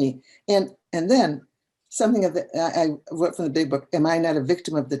about me. And then something I wrote from the big book, am I not a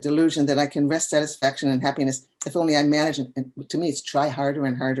victim of the delusion that I can rest satisfaction and happiness if only I manage it? And to me, it's try harder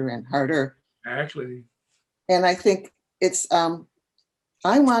and harder and harder. Actually. And I think it's,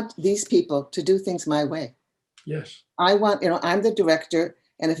 I want these people to do things my way. Yes. I want, I'm the director,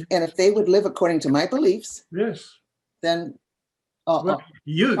 and if they would live according to my beliefs, Yes. then Well,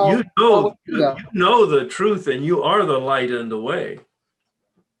 you oh, know yeah. you know the truth, and you are the light and the way.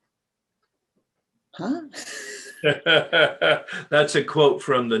 huh? That's a quote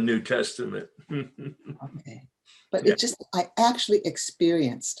from the New Testament. Okay. But Yeah. it just, I actually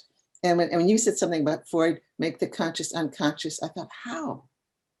experienced. And when you said something about Freud, make the conscious unconscious, I thought, how?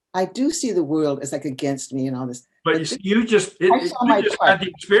 I do see the world as like against me and all this. But you just had part. the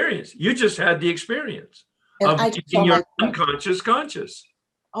experience. You just had the experience And of I just making saw your my part. unconscious conscious.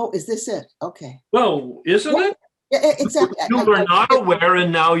 Oh, is this it? Okay. Well, isn't it? Yeah, exactly. You were not aware,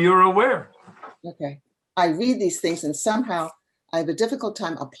 and now you're aware. Okay. I read these things, and somehow I have a difficult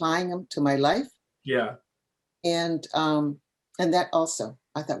time applying them to my life. Yeah. And that also,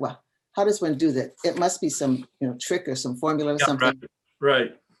 I thought, well, how does one do that? It must be some trick or some formula or Yeah, something.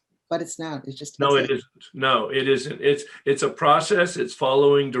 right. But it's not. It's just No, it isn't. No, it isn't. It's a process. It's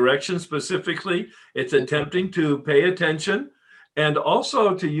following directions specifically. It's attempting to pay attention, and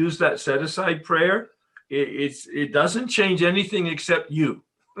also to use that set aside prayer. It doesn't change anything except you.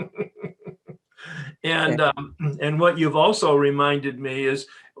 And what you've also reminded me is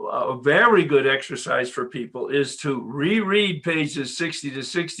a very good exercise for people is to reread pages 60 to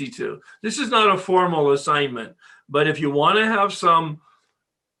 62. This is not a formal assignment, but if you want to have some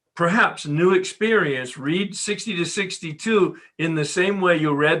perhaps new experience, read 60 to 62 in the same way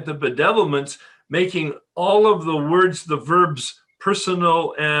you read the bedevilments, making all of the words, the verbs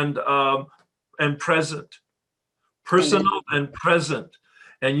personal and and present. Personal and present.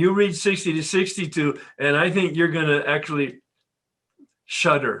 And you read 60 to 62, and I think you're going to actually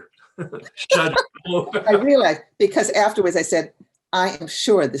shudder. Shudder. I realized, because afterwards I said, I am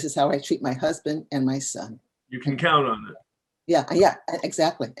sure this is how I treat my husband and my son. You can count on it. Yeah,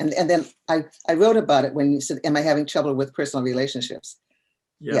 exactly. And then I wrote about it when you said, am I having trouble with personal relationships?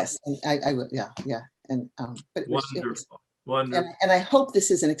 Yeah. Yes, and I will, yeah. And but it was, Wonderful. Wonderful. and I hope this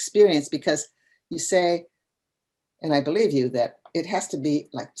is an experience, because you say, and I believe you, that it has to be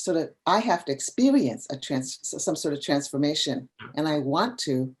like sort of, I have to experience some sort of transformation, and I want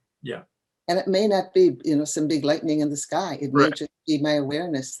to. Yeah. And it may not be, some big lightning in the sky. It may Right. just be my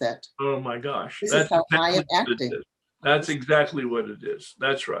awareness that Oh my gosh. this is how I am what it acting. is. That's exactly what it is.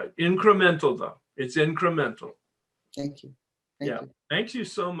 That's right. Incremental though. It's incremental. Thank you. Yeah. You. Thank you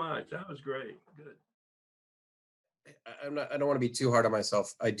so much. That was great. Good. I don't want to be too hard on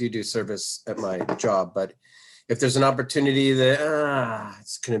myself. I do service at my job, but if there's an opportunity that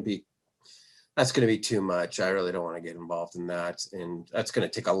that's going to be too much. I really don't want to get involved in that, and that's going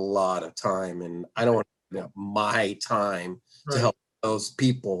to take a lot of time, and I don't want to give up my time to Right. help those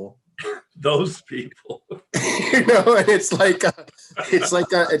people. Those people. And it's like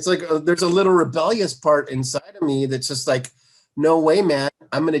there's a little rebellious part inside of me that's just like, no way, man.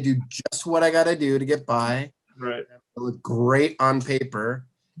 I'm going to do just what I got to do to get by. Right. Look great on paper,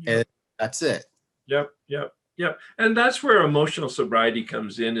 and that's it. Yep. And that's where emotional sobriety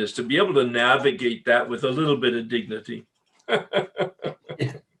comes in, is to be able to navigate that with a little bit of dignity.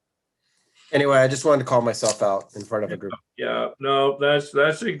 Anyway, I just wanted to call myself out in front of a group. Yeah, no,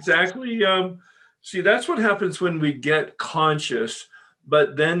 that's exactly, see, that's what happens when we get conscious,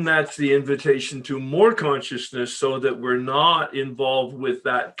 but then that's the invitation to more consciousness, so that we're not involved with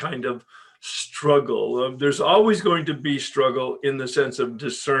that kind of struggle. There's always going to be struggle in the sense of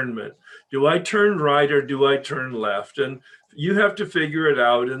discernment. Do I turn right or do I turn left? And you have to figure it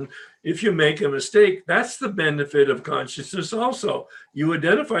out. And if you make a mistake, that's the benefit of consciousness also. You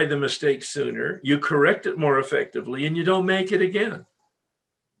identify the mistake sooner, you correct it more effectively, and you don't make it again.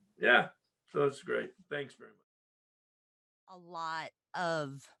 Yeah, so that's great. Thanks very much. A lot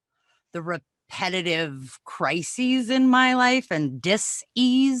of the repetitive crises in my life and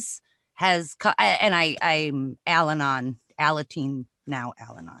dis-ease has and I'm Al-Anon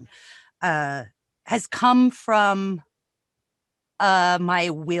has come from my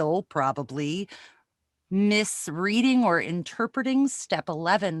will, probably misreading or interpreting step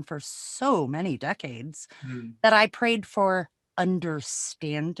 11 for so many decades that I prayed for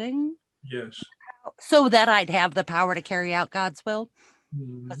understanding. Yes. So that I'd have the power to carry out God's will.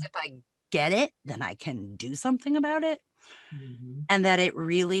 Because if I get it, then I can do something about it. And that it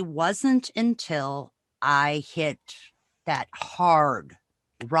really wasn't until I hit that hard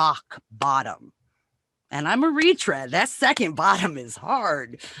rock bottom, and I'm a retread, that second bottom is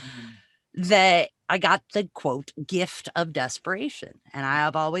hard, that I got the quote gift of desperation. And I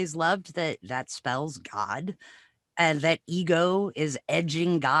have always loved that spells God, and that ego is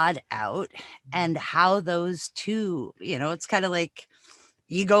edging God out, and how those two, it's kind of like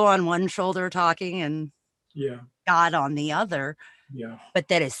ego on one shoulder talking and God on the other. Yeah. But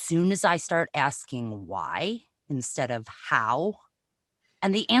that as soon as I start asking why instead of how,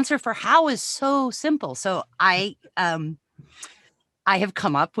 and the answer for how is so simple. So I have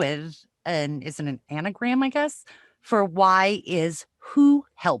come up with is it an anagram, I guess, for why is who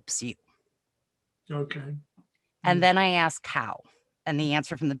helps you. Okay. And then I ask how. And the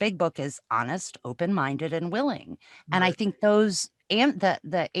answer from the big book is honest, open-minded, and willing. And I think those, and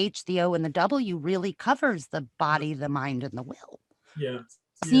the H, the O, and the W really covers the body, the mind, and the will. Yeah.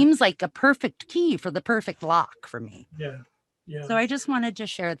 Seems like a perfect key for the perfect lock for me. Yeah. So I just wanted to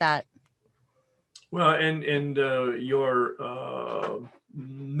share that. Well, and your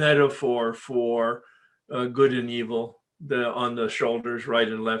metaphor for good and evil, on the shoulders, right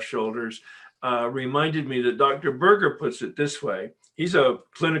and left shoulders, reminded me that Dr. Berger puts it this way. He's a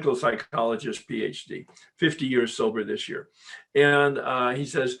clinical psychologist, PhD, 50 years sober this year. And he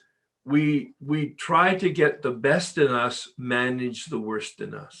says, we try to get the best in us, manage the worst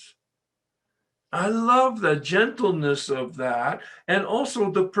in us. I love the gentleness of that, and also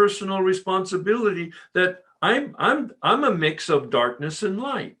the personal responsibility that I'm a mix of darkness and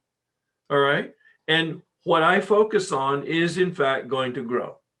light. All right. And what I focus on is in fact going to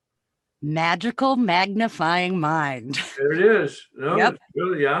grow. Magical magnifying mind. There it is. No, Yep.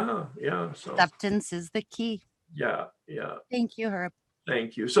 Really, yeah. So Acceptance is the key. yeah. Thank you, Herb.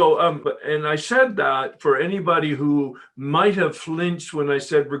 Thank you. So, and I said that for anybody who might have flinched when I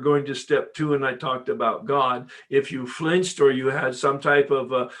said we're going to step 2 and I talked about God. If you flinched or you had some type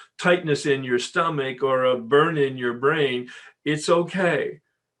of a tightness in your stomach or a burn in your brain, it's okay.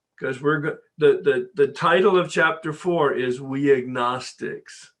 Because the title of chapter 4 is We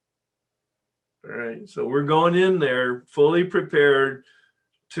Agnostics. All right. So we're going in there fully prepared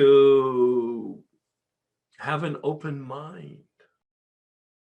to have an open mind.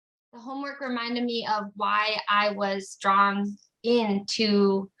 The homework reminded me of why I was drawn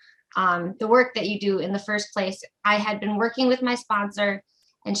into the work that you do in the first place. I had been working with my sponsor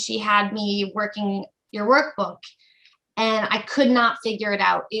and she had me working your workbook and I could not figure it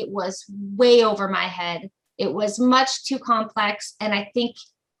out. It was way over my head. It was much too complex. And I think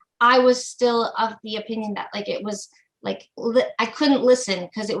I was still of the opinion that like it was like I couldn't listen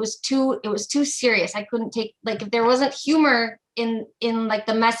because it was too serious. I couldn't take, like, if there wasn't humor in like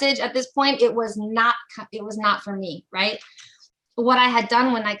the message at this point, it was not for me, right? What I had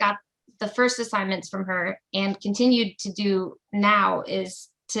done when I got the first assignments from her and continued to do now is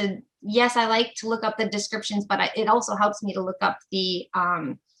to, yes, I like to look up the descriptions, but it also helps me to look up the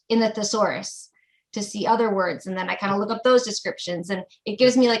in the thesaurus to see other words. And then I kind of look up those descriptions and it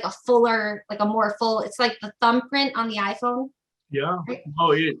gives me like a fuller, like a more full, it's like the thumbprint on the iPhone. Yeah.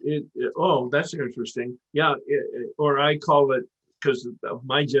 Oh, that's interesting. Yeah. Or I call it, because of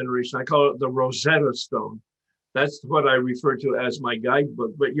my generation, I call it the Rosetta Stone. That's what I refer to as my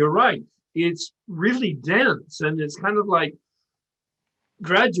guidebook. But you're right. It's really dense and it's kind of like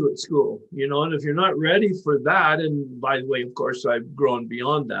graduate school, you know, and if you're not ready for that, and by the way, of course, I've grown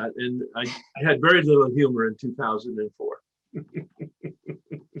beyond that, and I had very little humor in 2004.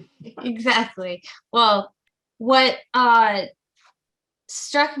 Exactly. Well, what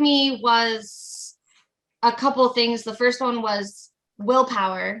struck me was a couple of things. The first one was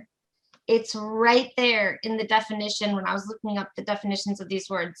willpower. It's right there in the definition when I was looking up the definitions of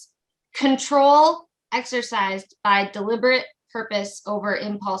these words. Control exercised by deliberate purpose over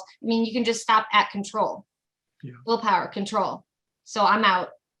impulse. I mean, you can just stop at control. Yeah. Willpower, control. So I'm out.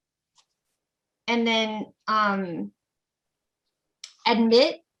 And then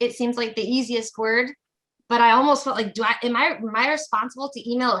admit, it seems like the easiest word, but I almost felt like, am I responsible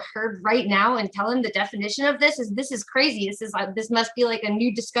to email Herb right now and tell him the definition of this? This is crazy. This must be like a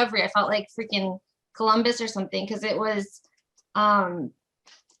new discovery. I felt like freaking Columbus or something, because it was the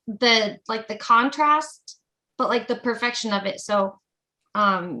contrast, but like the perfection of it. So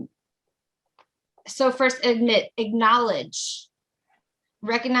first, admit, acknowledge,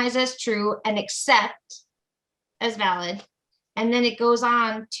 recognize as true, and accept as valid. And then it goes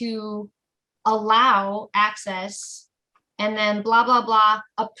on to allow access, and then blah, blah, blah,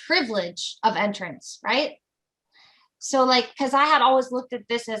 a privilege of entrance, right? So like, because I had always looked at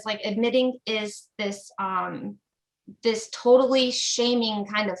this as like admitting is this totally shaming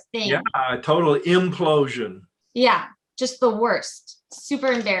kind of thing. Yeah, total implosion. Yeah, just the worst, super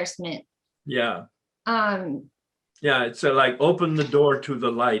embarrassment. Yeah. Yeah, it's like open the door to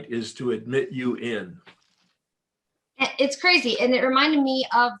the light is to admit you in. It's crazy. And it reminded me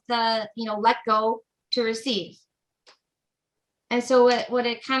of the, let go to receive. And so what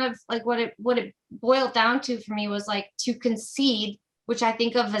it boiled down to for me was like to concede, which I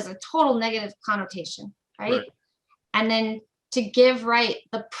think of as a total negative connotation, right? And then to give right,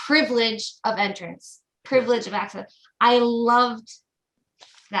 the privilege of entrance, privilege of access. I loved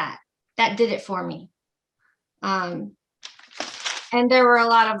that. That did it for me. And there were a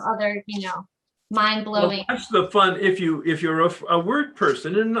lot of other, mind-blowing. Well, that's the fun. If you're a word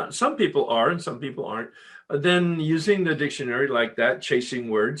person, and some people are and some people aren't, then using the dictionary like that, chasing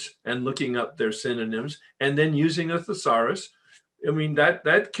words and looking up their synonyms, and then using a thesaurus. I mean,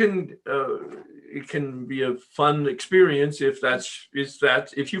 that can it can be a fun experience if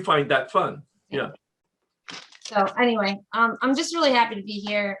you find that fun. Yeah. So anyway, I'm just really happy to be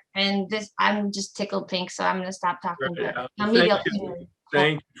here, and I'm just tickled pink, so I'm going to stop talking.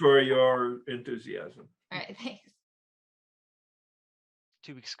 Thank you for your enthusiasm. All right, thanks.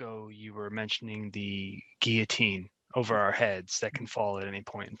 2 weeks ago, you were mentioning the guillotine over our heads that can fall at any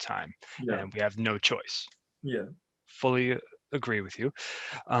point in time, and we have no choice. Yeah. Fully agree with you.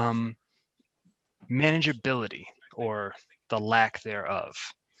 Manageability, or the lack thereof,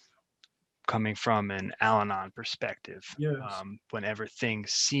 coming from an Al-Anon perspective. Yes. Whenever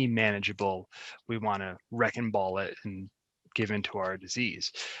things seem manageable, we want to wreck and ball it and give into our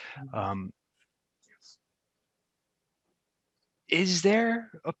disease. Is there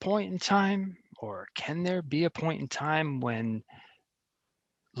a point in time, or can there be a point in time when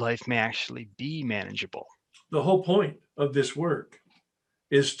life may actually be manageable? The whole point of this work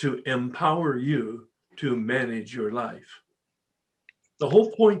is to empower you to manage your life. The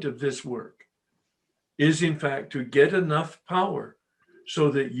whole point of this work is, in fact, to get enough power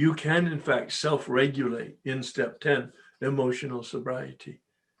so that you can, in fact, self-regulate in step 10, emotional sobriety.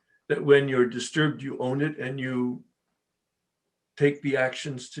 That when you're disturbed, you own it and you take the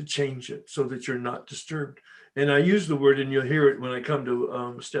actions to change it so that you're not disturbed. And I use the word, and you'll hear it when I come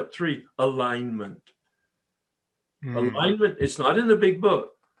to step 3, alignment. Alignment, it's not in the big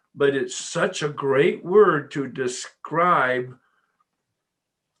book, but it's such a great word to describe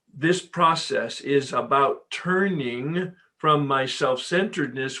this process. Is about turning from my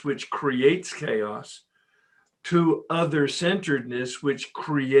self-centeredness, which creates chaos, to other-centeredness, which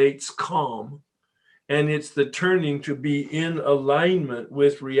creates calm. And it's the turning to be in alignment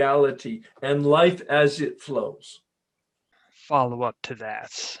with reality and life as it flows. Follow up to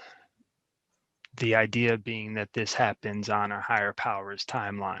that. The idea being that this happens on our higher powers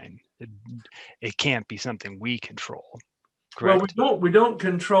timeline. It can't be something we control. Correct? Well, we don't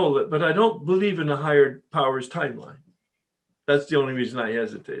control it, but I don't believe in a higher powers timeline. That's the only reason I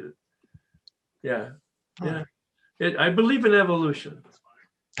hesitated. Yeah. Yeah. I believe in evolution.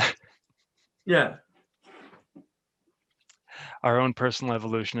 Yeah. Our own personal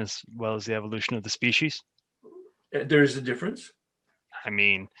evolution as well as the evolution of the species. There's a difference. I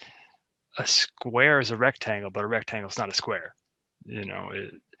mean, a square is a rectangle, but a rectangle is not a square. You know.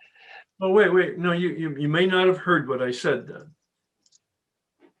 Oh, wait. No, you may not have heard what I said then.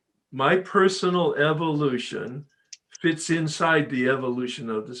 My personal evolution fits inside the evolution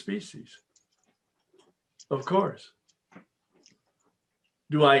of the species. Of course.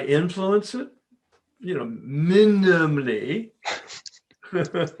 Do I influence it? Minimally.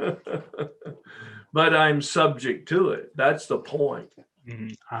 But I'm subject to it. That's the point.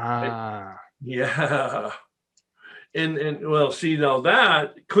 Yeah. And well, see, now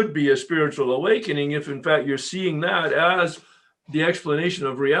that could be a spiritual awakening if in fact you're seeing that as the explanation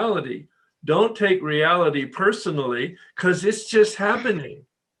of reality. Don't take reality personally, because it's just happening.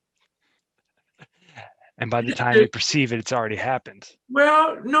 And by the time you perceive it, it's already happened.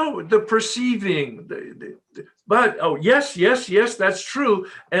 Well, no, the perceiving, but yes, that's true.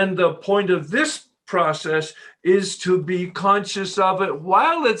 And the point of this process is to be conscious of it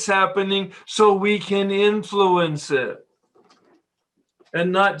while it's happening so we can influence it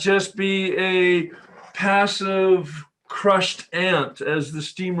and not just be a passive crushed ant as the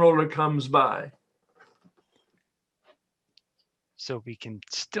steamroller comes by. So we can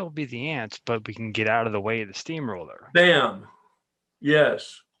still be the ants, but we can get out of the way of the steamroller. Bam.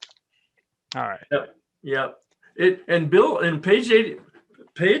 Yes. All right. Yep. And Bill, in page 80,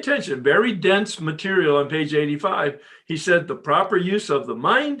 pay attention, very dense material on page 85. He said the proper use of the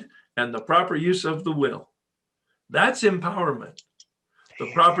mind and the proper use of the will. That's empowerment.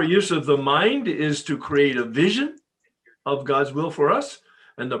 The proper use of the mind is to create a vision of God's will for us.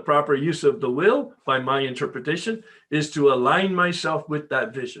 And the proper use of the will, by my interpretation, is to align myself with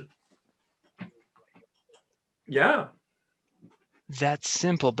that vision. Yeah. That's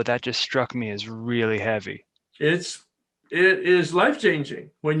simple, but that just struck me as really heavy. It is life-changing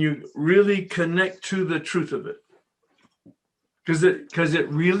when you really connect to the truth of it. Because it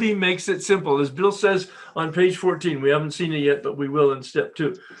really makes it simple. As Bill says on page 14, we haven't seen it yet, but we will in step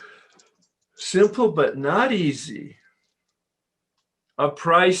 2. Simple, but not easy. A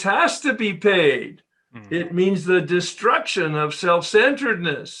price has to be paid. It means the destruction of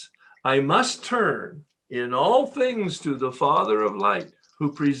self-centeredness. I must turn in all things to the Father of light,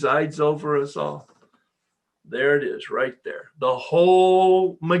 who presides over us all. There it is, right there. The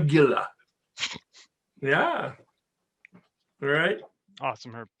whole Megillah. Yeah. All right.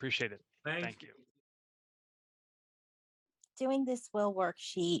 Awesome, Herb. Appreciate it. Thank you. Doing this will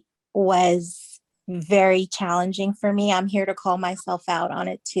worksheet was very challenging for me. I'm here to call myself out on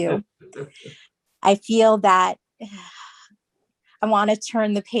it too. I feel that I want to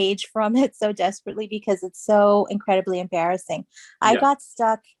turn the page from it so desperately because it's so incredibly embarrassing. I got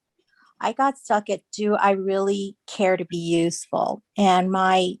stuck at, do I really care to be useful? And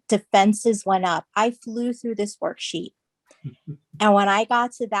my defenses went up. I flew through this worksheet. And when I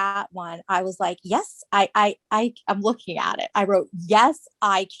got to that one, I was like, yes, I'm looking at it. I wrote, yes,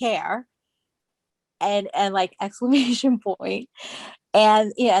 I care. And like exclamation point.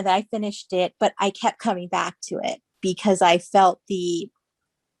 And and I finished it, but I kept coming back to it because I felt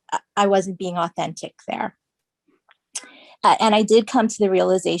I wasn't being authentic there. And I did come to the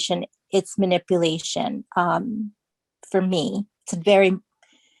realization it's manipulation. For me,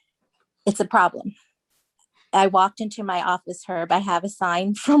 it's a problem. I walked into my office, Herb. I have a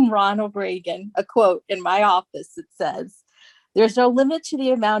sign from Ronald Reagan, a quote in my office that says, There's no limit to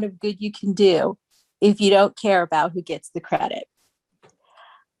the amount of good you can do if you don't care about who gets the credit.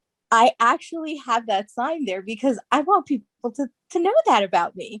 I actually have that sign there because I want people to know that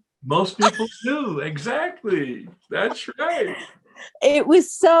about me. Most people do. Exactly. That's right. It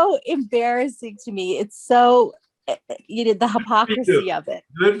was so embarrassing to me. It's so, the hypocrisy of it.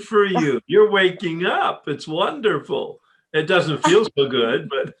 Good for you. You're waking up. It's wonderful. It doesn't feel so good,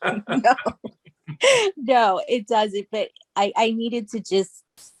 but No, it doesn't. But I needed to just,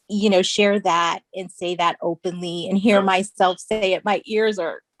 share that and say that openly and hear myself say it. My ears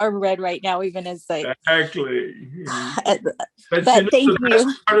are red right now, even as I. exactly. But you know, thank the best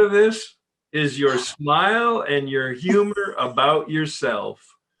you. part of this is your smile and your humor about yourself.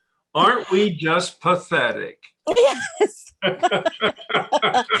 Aren't we just pathetic? Yes.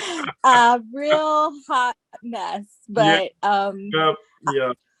 A real hot mess, but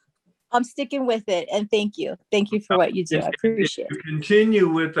Yep. I'm sticking with it, and thank you for what you do. I appreciate If it. you continue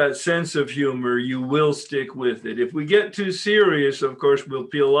with that sense of humor, you will stick with it. If we get too serious, of course, we'll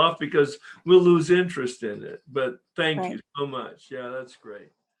peel off because we'll lose interest in it. But thank you so much. Yeah, that's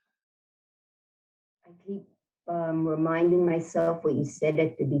great. I keep reminding myself what you said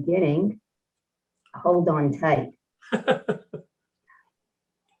at the beginning. Hold on tight. And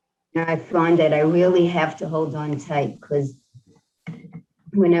I find that I really have to hold on tight because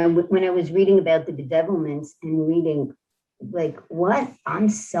when I was reading about the bedevilments and reading, like, what? I'm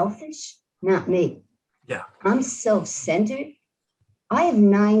selfish? Not me. Yeah. I'm self-centered. I have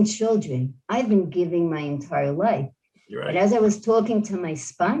 9 children. I've been giving my entire life. You're But right. as I was talking to my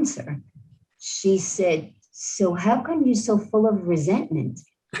sponsor, she said, so how come you're so full of resentment?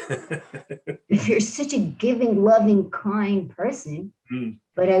 If you're such a giving, loving, kind person.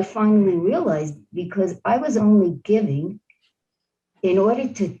 But I finally realized because I was only giving in order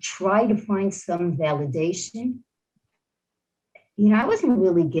to try to find some validation. I wasn't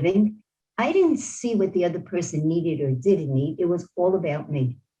really giving. I didn't see what the other person needed or didn't need. It was all about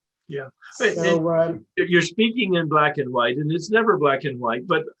me. Yeah. So You're speaking in black and white, and it's never black and white,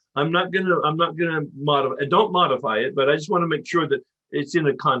 but I'm not gonna modify. Don't modify it, but I just want to make sure that it's in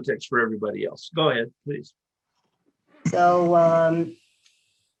a context for everybody else. Go ahead, please. So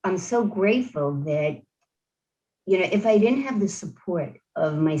I'm so grateful that, if I didn't have the support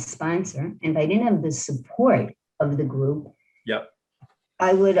of my sponsor, and if I didn't have the support of the group, Yep.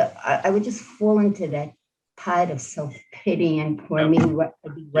 I would just fall into that pot of self-pity and poor me.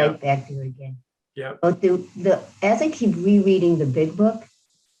 I'd be right back there again. Yeah. But as I keep rereading the big book,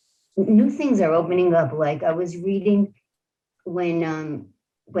 new things are opening up. Like I was reading when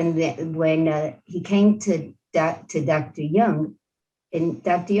he came to Dr. Young, and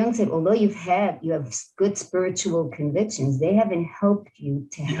Dr. Young said, although you have good spiritual convictions, they haven't helped you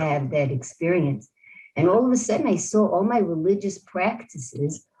to have that experience. And all of a sudden, I saw all my religious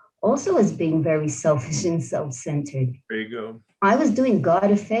practices also as being very selfish and self-centered. There you go. I was doing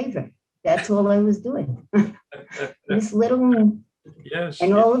God a favor. That's all I was doing. This little, yes.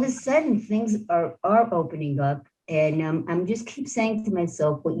 And all of a sudden, things are opening up. And I'm just keep saying to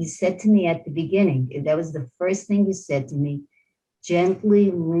myself what you said to me at the beginning. That was the first thing you said to me.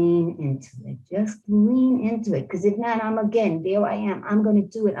 Gently lean into it. Just lean into it. Because if not, there I am. I'm going to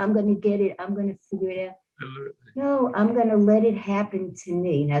do it. I'm going to get it. I'm going to figure it out. No, I'm going to let it happen to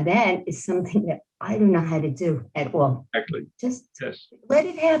me. Now, that is something that I don't know how to do at all. Exactly. Just let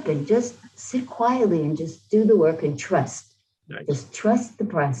it happen. Just sit quietly and just do the work and trust. Nice. Just trust the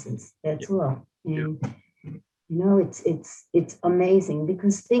process. That's all. And, it's amazing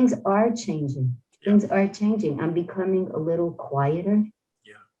because things are changing. Things are changing. I'm becoming a little quieter.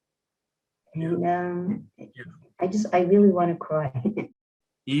 Yeah. And I really want to cry.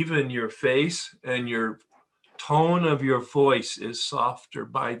 Even your face and your tone of your voice is softer,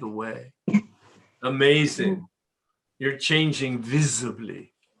 by the way. Amazing. You're changing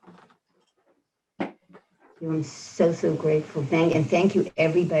visibly. I'm so grateful. Thank you,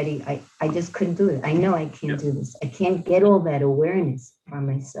 everybody. I just couldn't do it. I know I can't do this. I can't get all that awareness from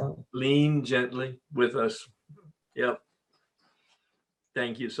myself. Lean gently with us. Yep.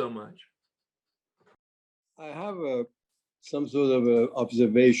 Thank you so much. I have some sort of a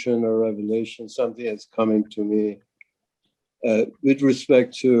observation or revelation, something that's coming to me with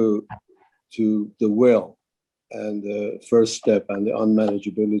respect to the will and the first step and the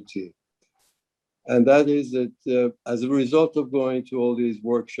unmanageability. And that is that as a result of going to all these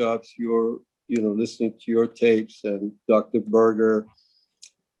workshops, you're listening to your tapes and Dr. Berger,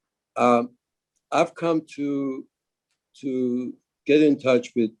 I've come to get in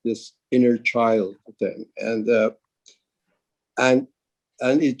touch with this inner child thing, and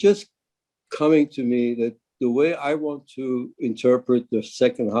it's just coming to me that the way I want to interpret the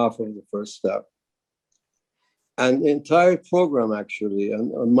second half of the first step, and the entire program actually,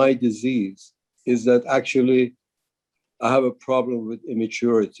 and on my disease, is that actually I have a problem with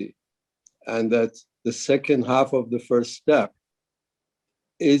immaturity, and that the second half of the first step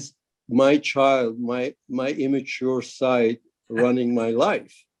is my child, my immature side running my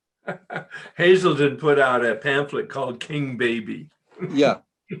life. Hazelden put out a pamphlet called King Baby. Yeah.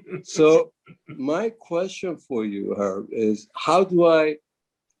 So my question for you, Herb, is how do I,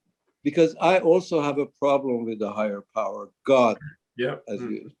 because I also have a problem with the higher power, God, Yeah. as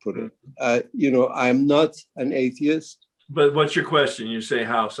you put it. I'm not an atheist. But what's your question? You say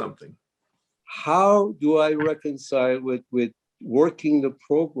how something. How do I reconcile with working the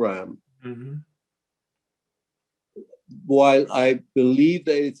program while I believe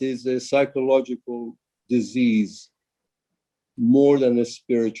that it is a psychological disease more than a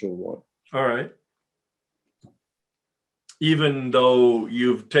spiritual one? All right. Even though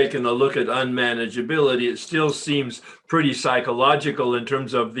you've taken a look at unmanageability, it still seems pretty psychological in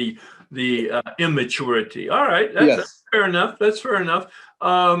terms of the immaturity. All right, that's fair enough. That's fair enough.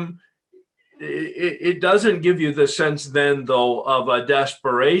 It doesn't give you the sense then, though, of a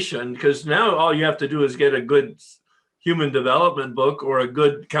desperation, because now all you have to do is get a good human development book or a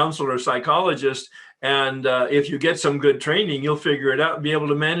good counselor or psychologist, and if you get some good training, you'll figure it out and be able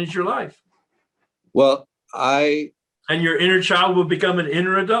to manage your life. Well, and your inner child will become an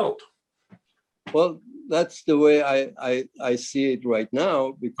inner adult. Well, that's the way I see it right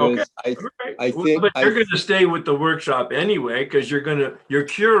now, because I think but you're going to stay with the workshop anyway, because you're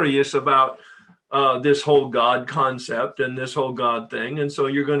curious about this whole God concept and this whole God thing, and so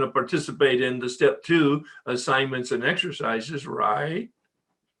you're going to participate in the step 2 assignments and exercises, right?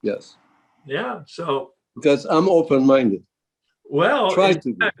 Yes. Yeah. So because I'm open-minded. Well, try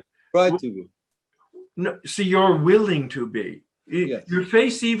to be. No, see, you're willing to be. Yes. Your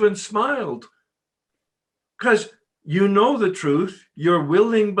face even smiled. Because you know the truth, you're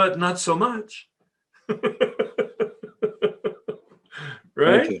willing, but not so much.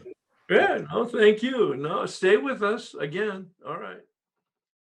 Right? Thank you. Yeah, no, thank you. No, stay with us again. All right.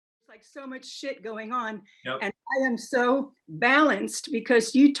 Like so much shit going on. Yep. And I am so balanced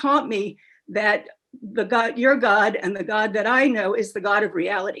because you taught me that the God, your God, and the God that I know is the God of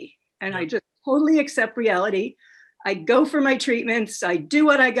reality. And I just totally accept reality. I go for my treatments. I do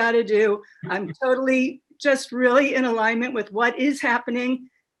what I got to do. I'm totally just really in alignment with what is happening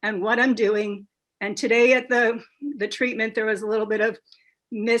and what I'm doing. And today at the treatment, there was a little bit of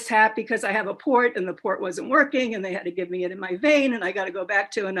mishap because I have a port and the port wasn't working and they had to give me it in my vein and I got to go back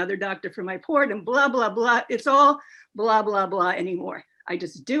to another doctor for my port and blah, blah, blah. It's all blah, blah, blah anymore. I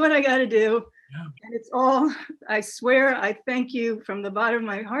just do what I got to do. Yeah. And it's all, I swear, I thank you from the bottom of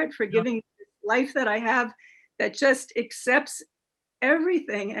my heart for giving me this life that I have that just accepts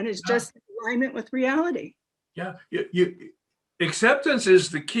everything and is just in alignment with reality. Yeah, acceptance is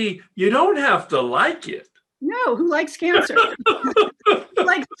the key. You don't have to like it. No, who likes cancer? Who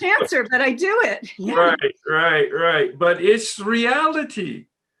likes cancer, but I do it. Yeah. Right. But it's reality.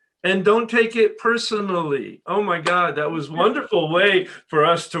 And don't take it personally. Oh my God, that was a wonderful way for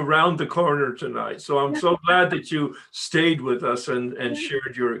us to round the corner tonight. So I'm so glad that you stayed with us and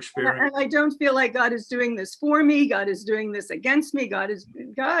shared your experience. And I don't feel like God is doing this for me. God is doing this against me. God is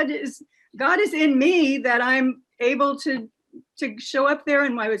in me that I'm able to show up there.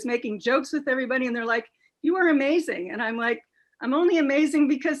 And I was making jokes with everybody and they're like, you are amazing. And I'm like, I'm only amazing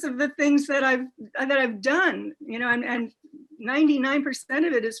because of the things that I've done, you know, and 99%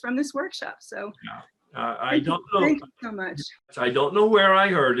 of it is from this workshop. So I don't know. Thank you so much. I don't know where I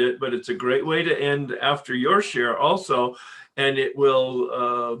heard it, but it's a great way to end after your share also. And it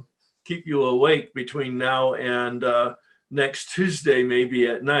will keep you awake between now and next Tuesday, maybe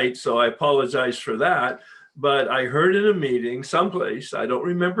at night. So I apologize for that. But I heard in a meeting someplace, I don't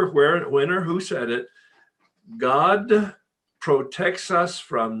remember where, when, or who said it, God protects us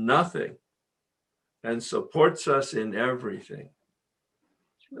from nothing and supports us in everything.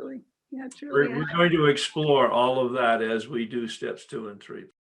 Truly, yeah, truly. We're going to explore all of that as we do steps 2 and 3.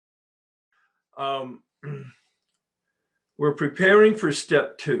 We're preparing for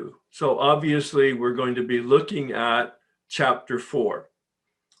step 2. So obviously we're going to be looking at chapter 4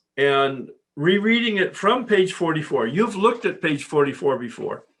 and rereading it from page 44. You've looked at page 44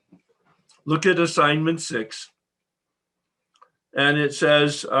 before. Look at assignment 6. And it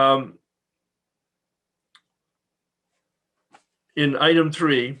says in item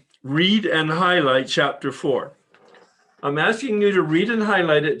 3, read and highlight chapter 4. I'm asking you to read and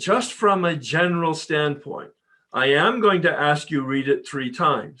highlight it just from a general standpoint. I am going to ask you read it 3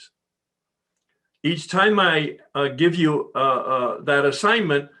 times. Each time I give you that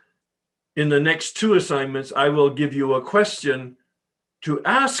assignment, in the next 2 assignments, I will give you a question to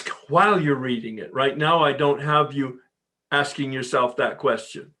ask while you're reading it. Right now, I don't have you asking yourself that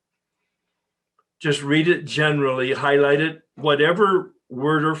question. Just read it generally, highlight it, whatever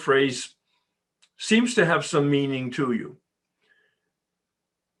word or phrase seems to have some meaning to you.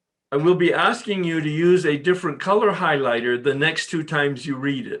 I will be asking you to use a different color highlighter the next 2 times you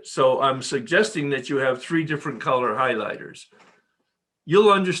read it. So I'm suggesting that you have 3 different color highlighters.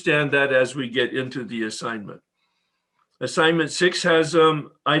 You'll understand that as we get into the assignment. Assignment 6 has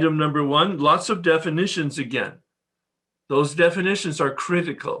item number 1, lots of definitions again. Those definitions are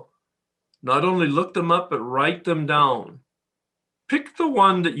critical. Not only look them up, but write them down. Pick the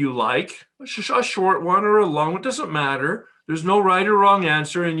one that you like, a short one or a long one, doesn't matter. There's no right or wrong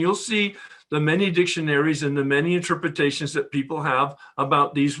answer, and you'll see the many dictionaries and the many interpretations that people have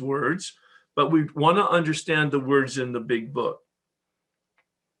about these words, but we want to understand the words in the big book.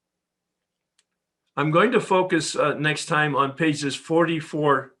 I'm going to focus next time on pages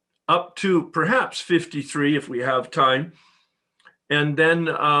 44 up to perhaps 53 if we have time, and then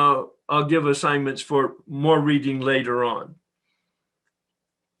I'll give assignments for more reading later on.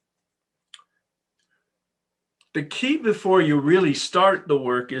 The key before you really start the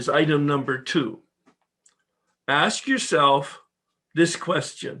work is item number 2. Ask yourself this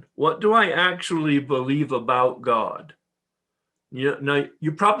question: what do I actually believe about God? Now,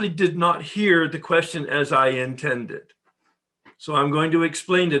 you probably did not hear the question as I intended. So I'm going to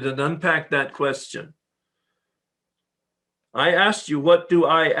explain it and unpack that question. I asked you, what do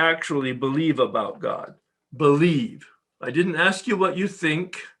I actually believe about God? Believe. I didn't ask you what you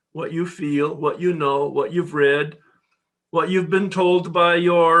think, what you feel, what you know, what you've read, what you've been told by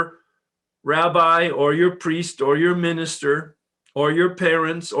your rabbi or your priest or your minister or your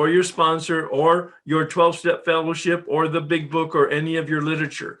parents or your sponsor or your 12-step fellowship or the big book or any of your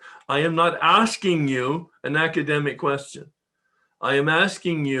literature. I am not asking you an academic question. I am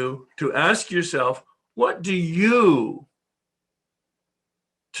asking you to ask yourself, what do you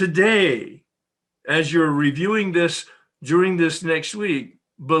today, as you're reviewing this during this next week,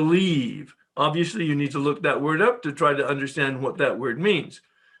 believe? Obviously, you need to look that word up to try to understand what that word means.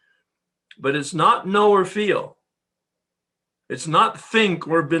 But it's not know or feel. It's not think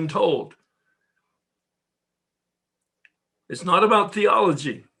or been told. It's not about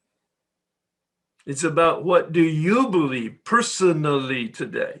theology. It's about what do you believe personally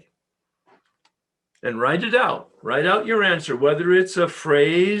today? And write it out. Write out your answer, whether it's a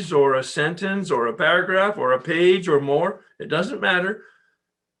phrase or a sentence or a paragraph or a page or more. It doesn't matter.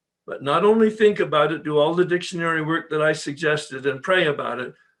 But not only think about it, do all the dictionary work that I suggested and pray about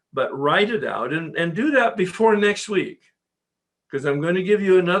it, but write it out and do that before next week. Because I'm going to give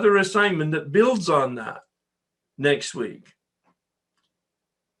you another assignment that builds on that next week.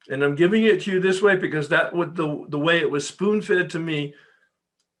 And I'm giving it to you this way because that was the way it was spoon-fed to me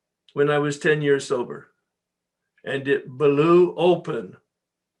when I was 10 years sober. And it blew open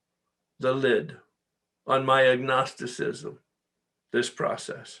the lid on my agnosticism, this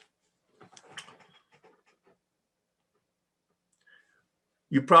process.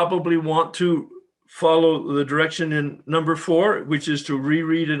 You probably want to follow the direction in number 4, which is to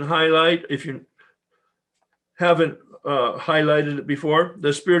reread and highlight, if you haven't highlighted it before,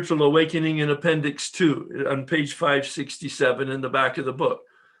 the Spiritual Awakening in Appendix 2 on page 567 in the back of the book.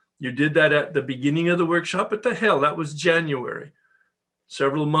 You did that at the beginning of the workshop. What the hell, that was January,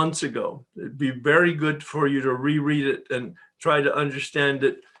 several months ago. It'd be very good for you to reread it and try to understand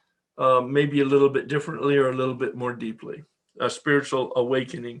it maybe a little bit differently or a little bit more deeply. A spiritual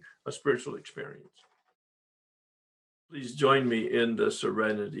awakening, a spiritual experience. Please join me in the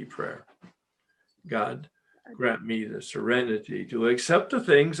serenity prayer. God, grant me the serenity to accept the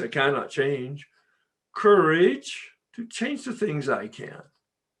things I cannot change, courage to change the things I can,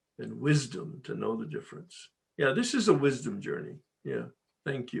 and wisdom to know the difference. Yeah, this is a wisdom journey. Yeah,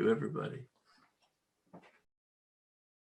 thank you, everybody.